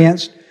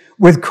experienced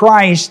with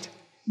Christ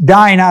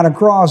dying on a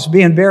cross,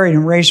 being buried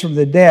and raised from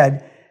the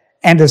dead,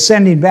 and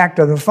ascending back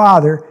to the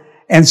Father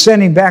and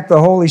sending back the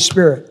Holy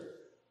Spirit.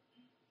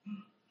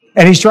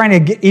 And he's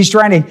trying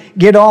to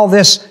get all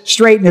this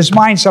straight in his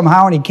mind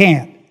somehow, and he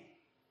can't.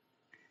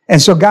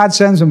 And so God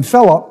sends him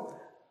Philip,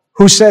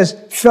 who says,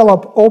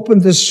 Philip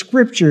opened the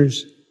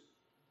Scriptures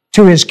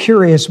to his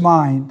curious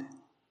mind,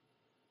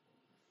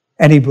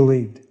 and he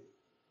believed.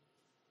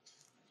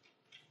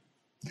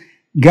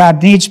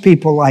 God needs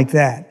people like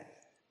that.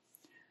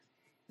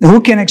 Who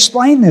can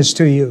explain this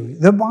to you?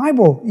 The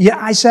Bible. Yeah,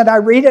 I said I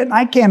read it and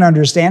I can't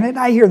understand it.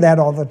 I hear that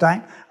all the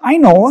time. I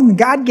know, and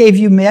God gave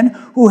you men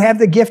who have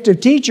the gift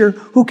of teacher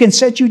who can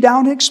sit you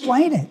down and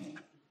explain it.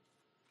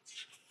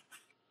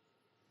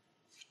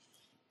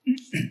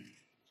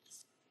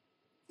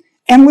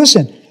 And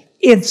listen,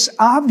 it's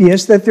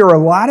obvious that there are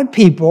a lot of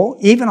people,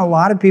 even a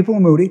lot of people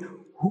in Moody,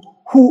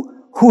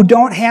 who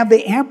don't have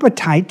the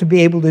appetite to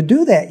be able to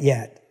do that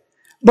yet.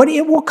 But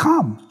it will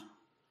come.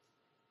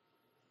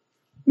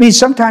 I mean,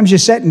 sometimes you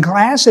sit in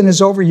class and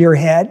it's over your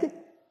head.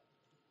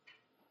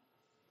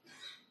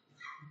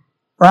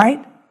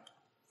 Right?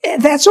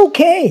 That's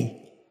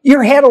okay.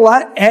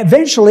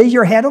 Eventually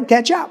your head will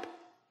catch up.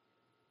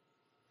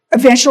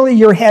 Eventually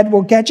your head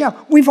will catch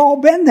up. We've all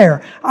been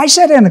there. I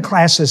sat in the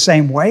class the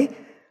same way.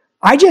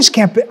 I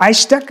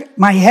stuck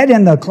my head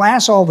in the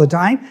class all the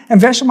time,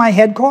 and eventually my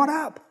head caught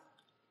up.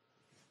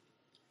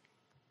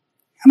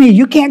 I mean,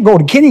 you can't go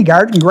to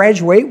kindergarten and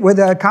graduate with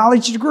a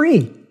college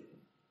degree,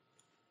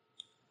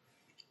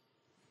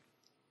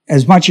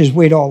 as much as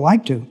we'd all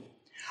like to.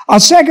 A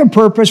second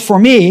purpose for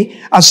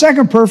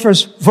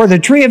the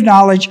tree of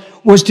knowledge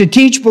was to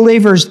teach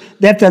believers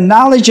that the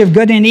knowledge of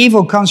good and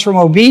evil comes from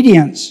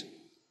obedience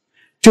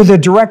to the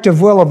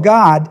directive will of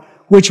God,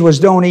 which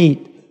was don't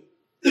eat.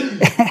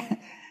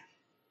 Isn't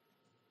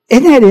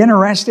that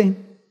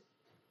interesting?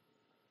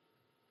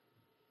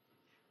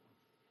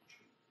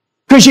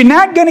 Because you're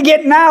not going to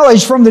get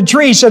knowledge from the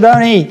tree, so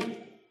don't eat.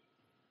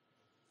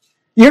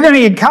 You're going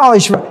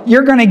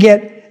to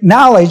get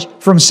knowledge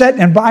from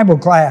sitting in Bible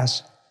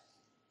class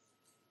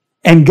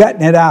and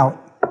gutting it out.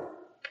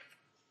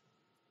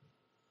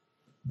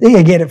 They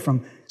can get it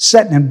from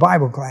sitting in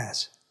Bible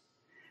class.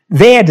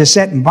 They had to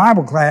sit in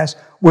Bible class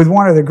with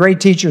one of the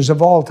great teachers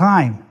of all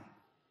time.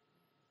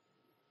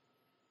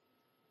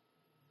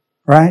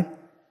 Right?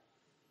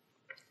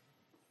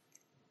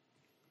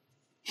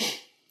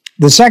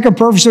 The second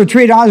purpose of the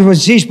tree of knowledge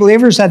was to teach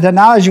believers that the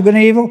knowledge of good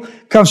and evil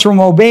comes from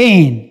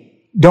obeying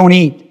Don't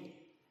eat.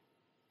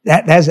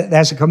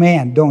 That's a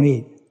command. Don't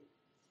eat.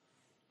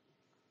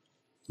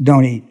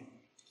 Don't eat.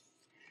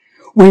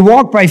 We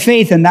walk by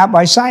faith and not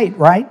by sight,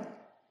 right?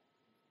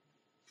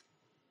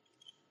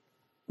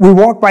 We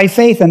walk by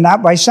faith and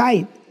not by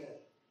sight.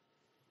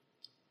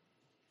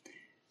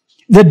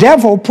 The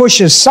devil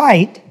pushes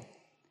sight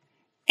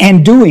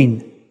and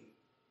doing.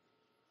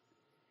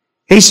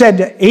 He said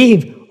to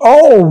Eve,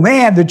 oh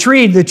man, the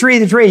tree.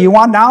 You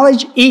want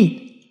knowledge? Eat.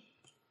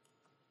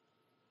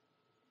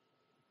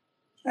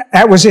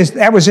 That was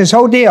his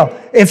whole deal.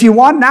 If you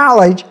want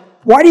knowledge,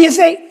 why do you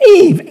think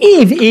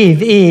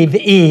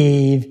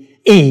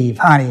Eve,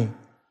 honey?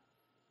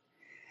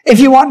 If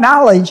you want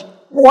knowledge,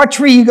 what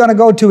tree are you going to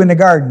go to in the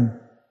garden?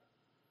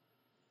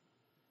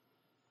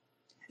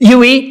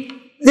 You eat.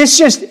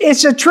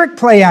 It's a trick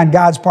play on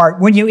God's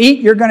part. When you eat,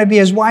 you're going to be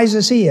as wise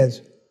as He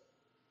is.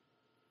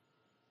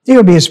 You're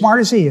going to be as smart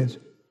as He is.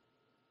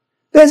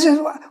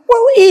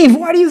 Well, Eve,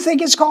 why do you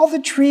think it's called the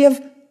tree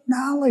of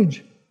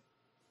knowledge?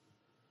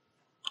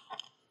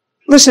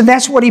 Listen,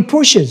 that's what he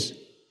pushes.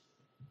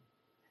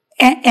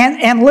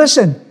 And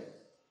listen,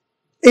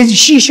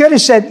 she should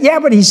have said, yeah,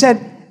 but he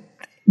said,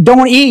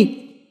 don't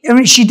eat. I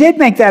mean, she did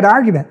make that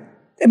argument,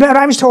 but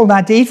I was told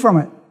not to eat from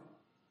it.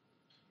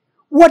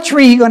 What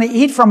tree are you going to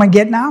eat from and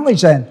get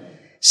knowledge then?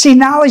 See,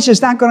 knowledge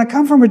is not going to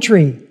come from a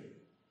tree.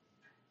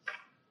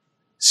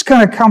 It's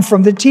going to come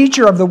from the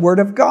teacher of the Word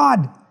of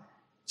God.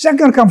 It's not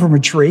going to come from a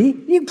tree.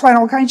 You can plant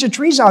all kinds of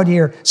trees out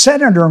here,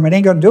 sit under them, it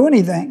ain't going to do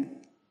anything.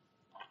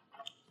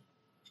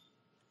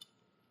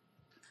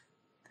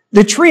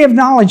 The tree of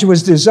knowledge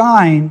was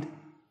designed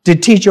to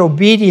teach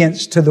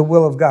obedience to the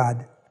will of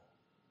God.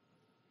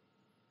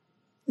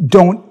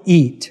 Don't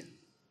eat.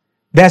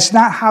 That's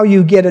not how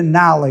you get a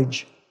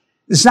knowledge.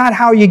 It's not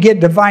how you get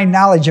divine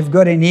knowledge of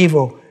good and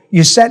evil.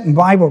 You sit in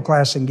Bible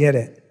class and get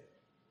it.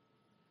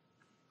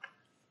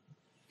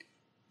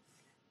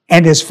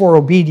 And it's for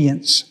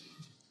obedience.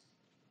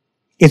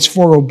 It's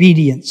for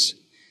obedience.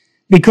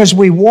 Because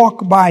we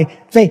walk by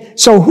faith.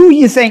 So who do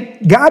you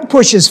think, God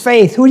pushes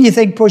faith, who do you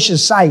think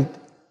pushes sight?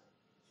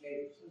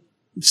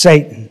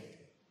 Satan.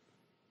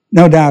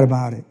 No doubt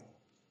about it.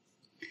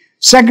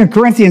 2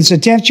 Corinthians, the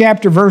 10th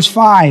chapter, verse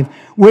 5.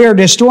 We are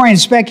destroying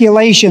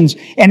speculations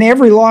and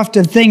every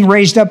lofty thing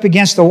raised up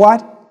against the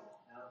what?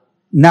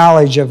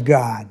 Knowledge of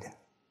God.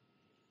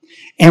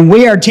 And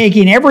we are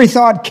taking every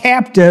thought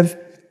captive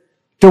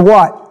to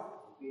what?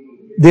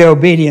 The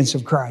obedience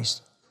of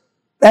Christ.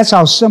 That's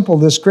how simple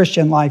this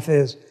Christian life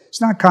is.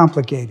 It's not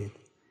complicated,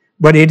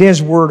 but it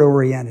is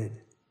word-oriented.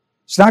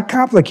 It's not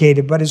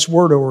complicated, but it's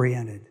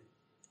word-oriented.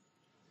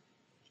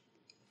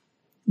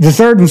 The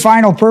third and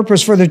final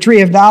purpose for the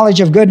tree of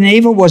knowledge of good and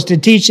evil was to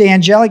teach the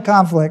angelic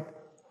conflict.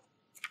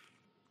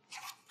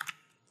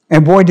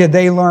 And boy, did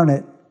they learn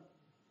it.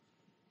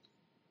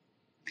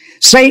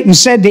 Satan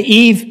said to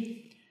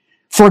Eve,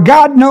 for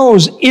God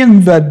knows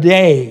in the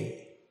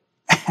day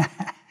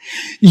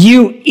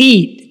you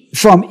eat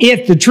from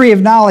it, the tree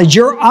of knowledge,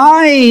 your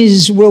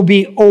eyes will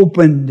be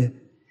opened.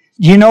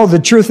 You know the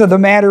truth of the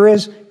matter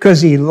is?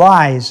 Because he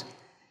lies.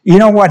 You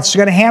know what's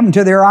going to happen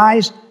to their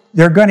eyes?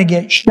 They're going to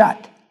get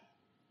shut.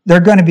 They're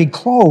going to be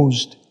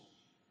closed,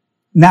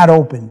 not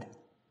opened.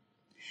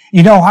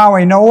 You know how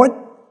I know it?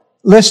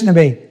 Listen to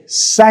me.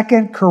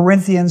 2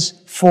 Corinthians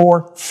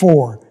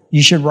 4:4.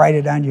 You should write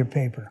it on your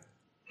paper.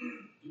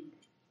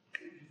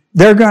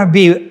 They're going to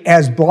be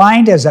as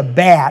blind as a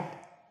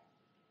bat,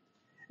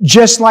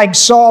 just like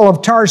Saul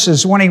of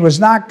Tarsus when he was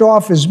knocked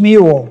off his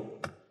mule.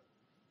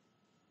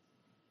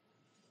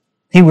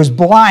 He was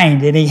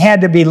blind and he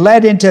had to be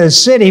led into a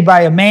city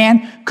by a man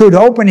who could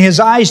open his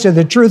eyes to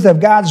the truth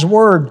of God's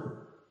Word.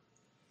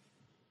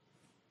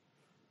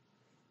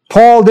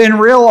 Paul didn't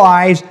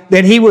realize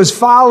that he was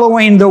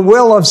following the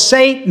will of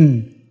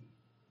Satan.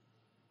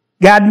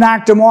 God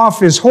knocked him off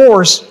his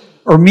horse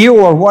or mule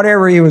or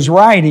whatever he was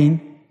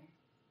riding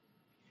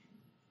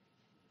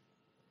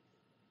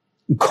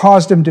and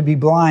caused him to be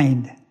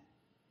blind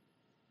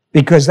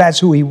because that's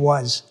who he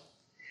was.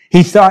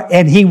 He thought,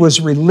 and he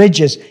was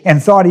religious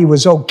and thought he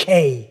was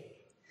okay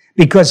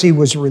because he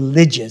was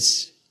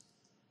religious.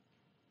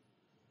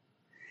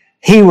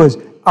 He was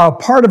a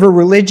part of a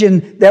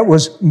religion that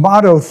was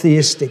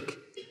monotheistic,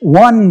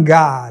 one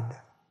God,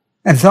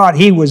 and thought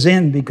he was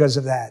in because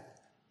of that.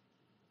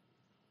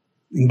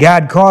 And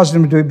God caused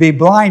him to be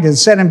blind and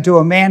sent him to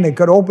a man that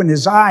could open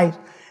his eyes,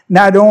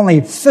 not only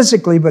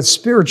physically, but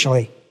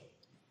spiritually.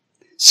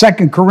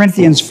 2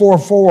 Corinthians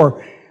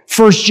 4:4,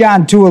 1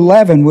 John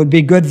 2:11 would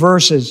be good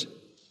verses.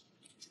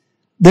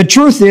 The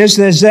truth is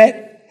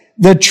that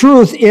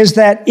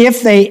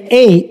if they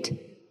ate,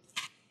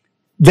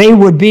 they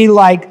would be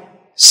like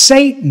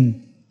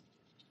Satan,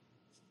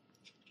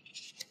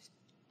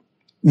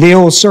 the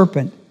old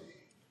serpent.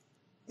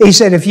 He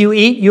said, if you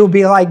eat, you'll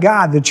be like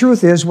God. The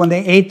truth is, when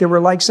they ate, they were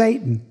like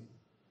Satan.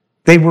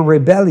 They were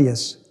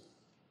rebellious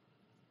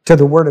to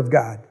the Word of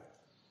God.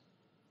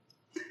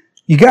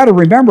 You got to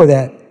remember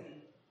that.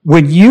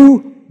 When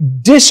you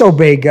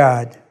disobey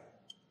God,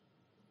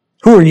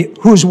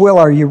 whose will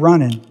are you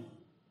running?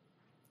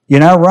 You're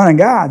not running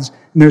God's.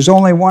 And there's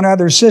only one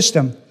other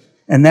system,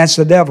 and that's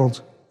the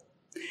devil's.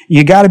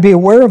 You got to be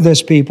aware of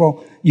this,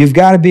 people. You've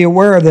got to be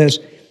aware of this.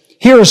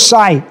 Here's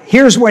sight.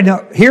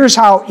 Here's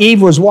how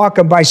Eve was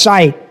walking by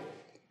sight.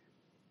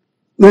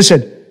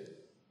 Listen,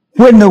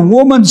 when the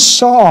woman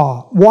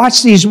saw,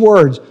 watch these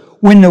words,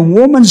 when the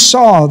woman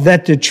saw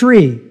that the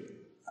tree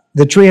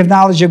of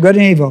knowledge of good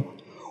and evil,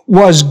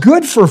 was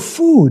good for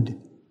food.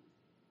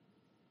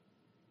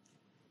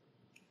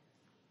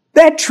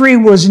 That tree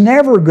was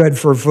never good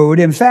for food.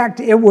 In fact,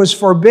 it was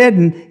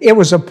forbidden. It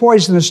was a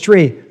poisonous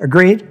tree.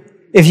 Agreed?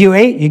 If you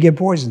ate, you get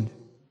poisoned.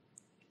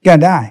 You're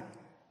gonna die.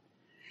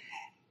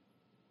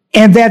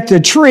 And that the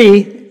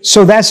tree,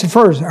 so that's the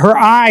first, her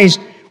eyes,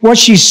 what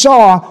she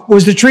saw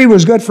was the tree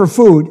was good for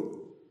food.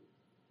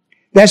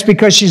 That's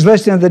because she's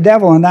listening to the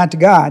devil and not to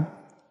God.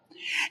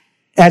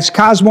 That's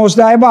cosmos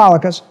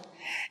diabolicus.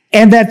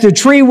 And that the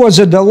tree was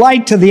a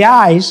delight to the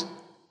eyes.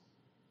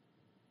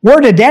 Where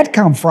did that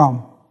come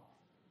from?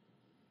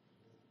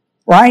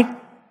 Right?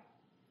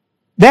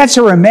 That's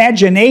her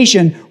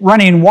imagination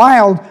running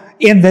wild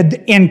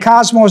in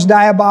cosmos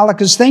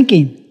diabolicus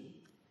thinking.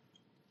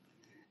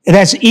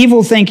 That's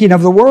evil thinking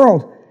of the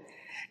world.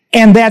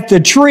 And that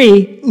the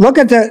tree, look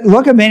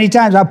at many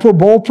times, I put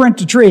bold print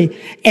the tree,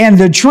 and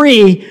the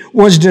tree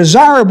was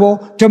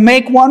desirable to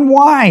make one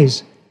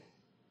wise.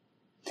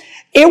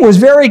 It was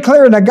very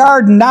clear in the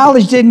garden,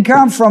 knowledge didn't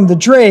come from the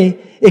tree,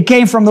 it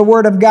came from the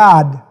Word of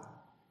God.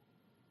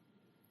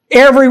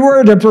 Every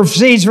word that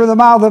proceeds from the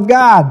mouth of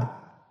God.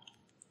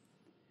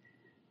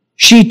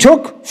 She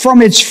took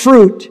from its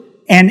fruit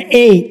and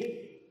ate,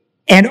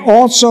 and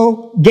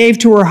also gave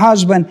to her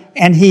husband,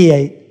 and he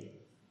ate.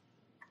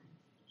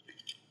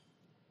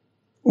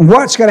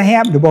 What's going to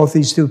happen to both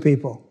these two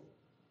people?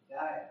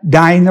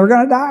 Dying, they're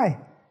going to die.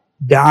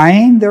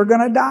 Dying, they're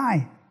going to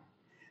die.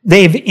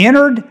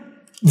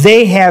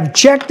 They have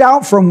checked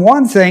out from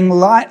one thing,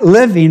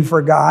 living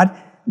for God,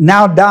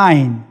 now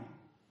dying.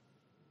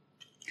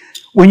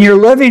 When you're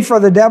living for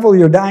the devil,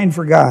 you're dying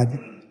for God.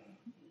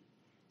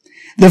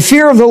 The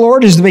fear of the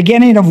Lord is the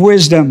beginning of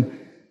wisdom.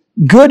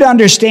 Good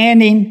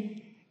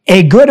understanding,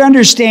 a good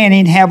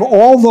understanding have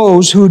all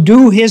those who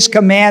do His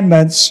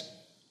commandments.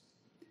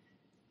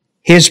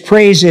 His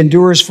praise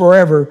endures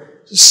forever.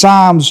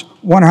 Psalms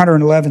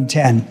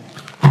 111:10.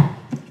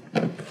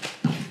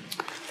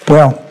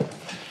 Well,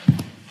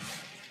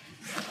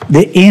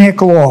 the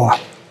Edenic Law.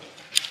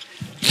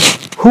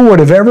 Who would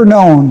have ever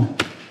known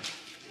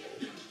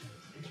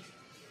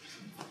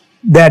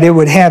that it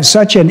would have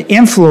such an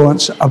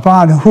influence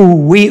upon who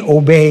we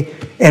obey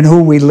and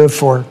who we live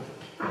for?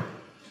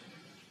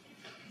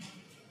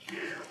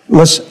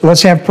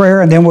 Let's have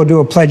prayer, and then we'll do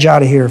a pledge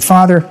out of here.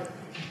 Father,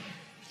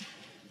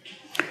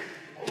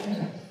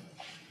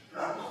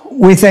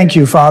 we thank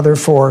you, Father,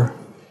 for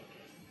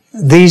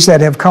these that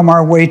have come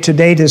our way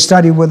today to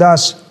study with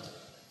us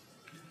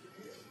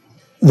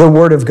the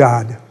Word of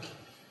God.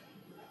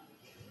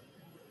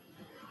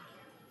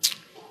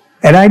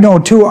 And I know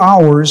 2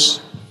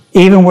 hours,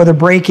 even with a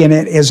break in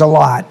it, is a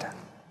lot.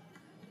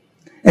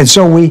 And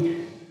so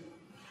we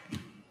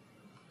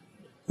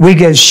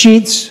get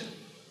sheets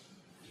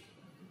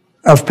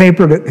of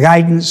paper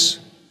guidance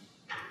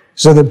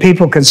so that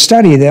people can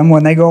study them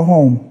when they go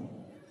home.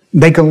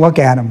 They can look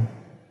at them.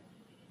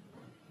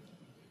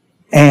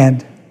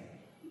 And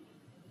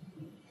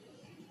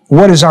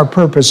what is our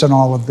purpose in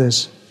all of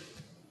this?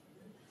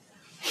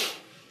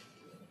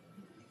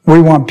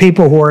 We want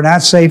people who are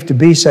not saved to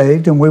be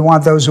saved, and we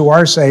want those who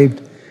are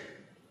saved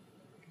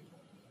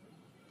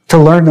to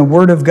learn the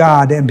Word of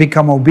God and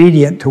become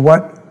obedient to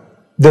what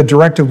the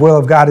directive will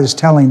of God is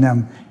telling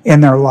them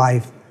in their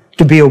life,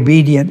 to be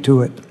obedient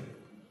to it.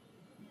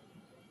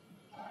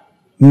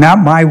 Not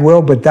my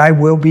will, but thy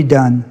will be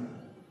done.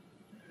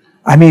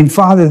 I mean,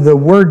 Father, the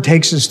Word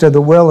takes us to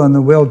the will, and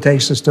the will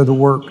takes us to the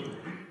work.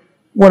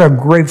 What a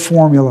great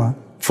formula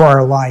for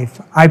our life.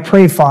 I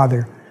pray,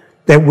 Father,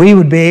 that we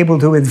would be able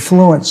to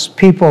influence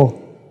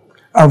people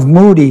of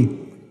Moody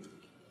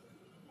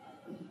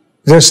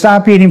to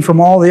stop eating from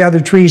all the other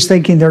trees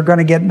thinking they're going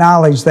to get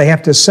knowledge. They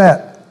have to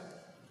sit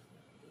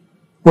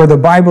where the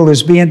Bible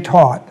is being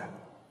taught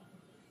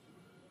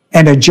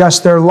and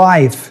adjust their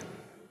life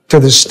to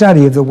the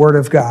study of the Word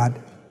of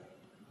God.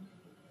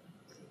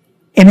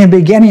 And in the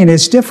beginning,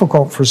 it's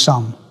difficult for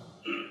some.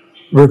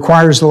 It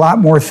requires a lot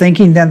more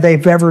thinking than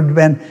they've ever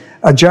been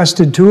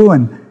adjusted to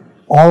and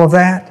all of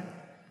that.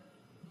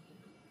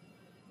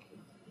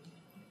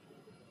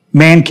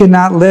 Man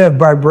cannot live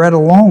by bread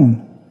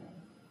alone,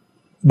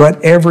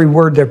 but every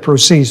word that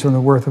proceeds from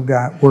the Word of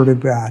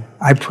God.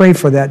 I pray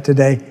for that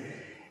today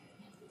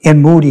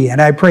in Moody,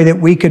 and I pray that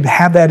we could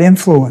have that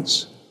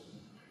influence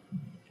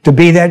to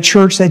be that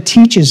church that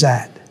teaches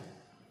that.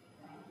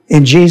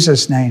 In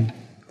Jesus' name,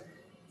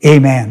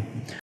 amen.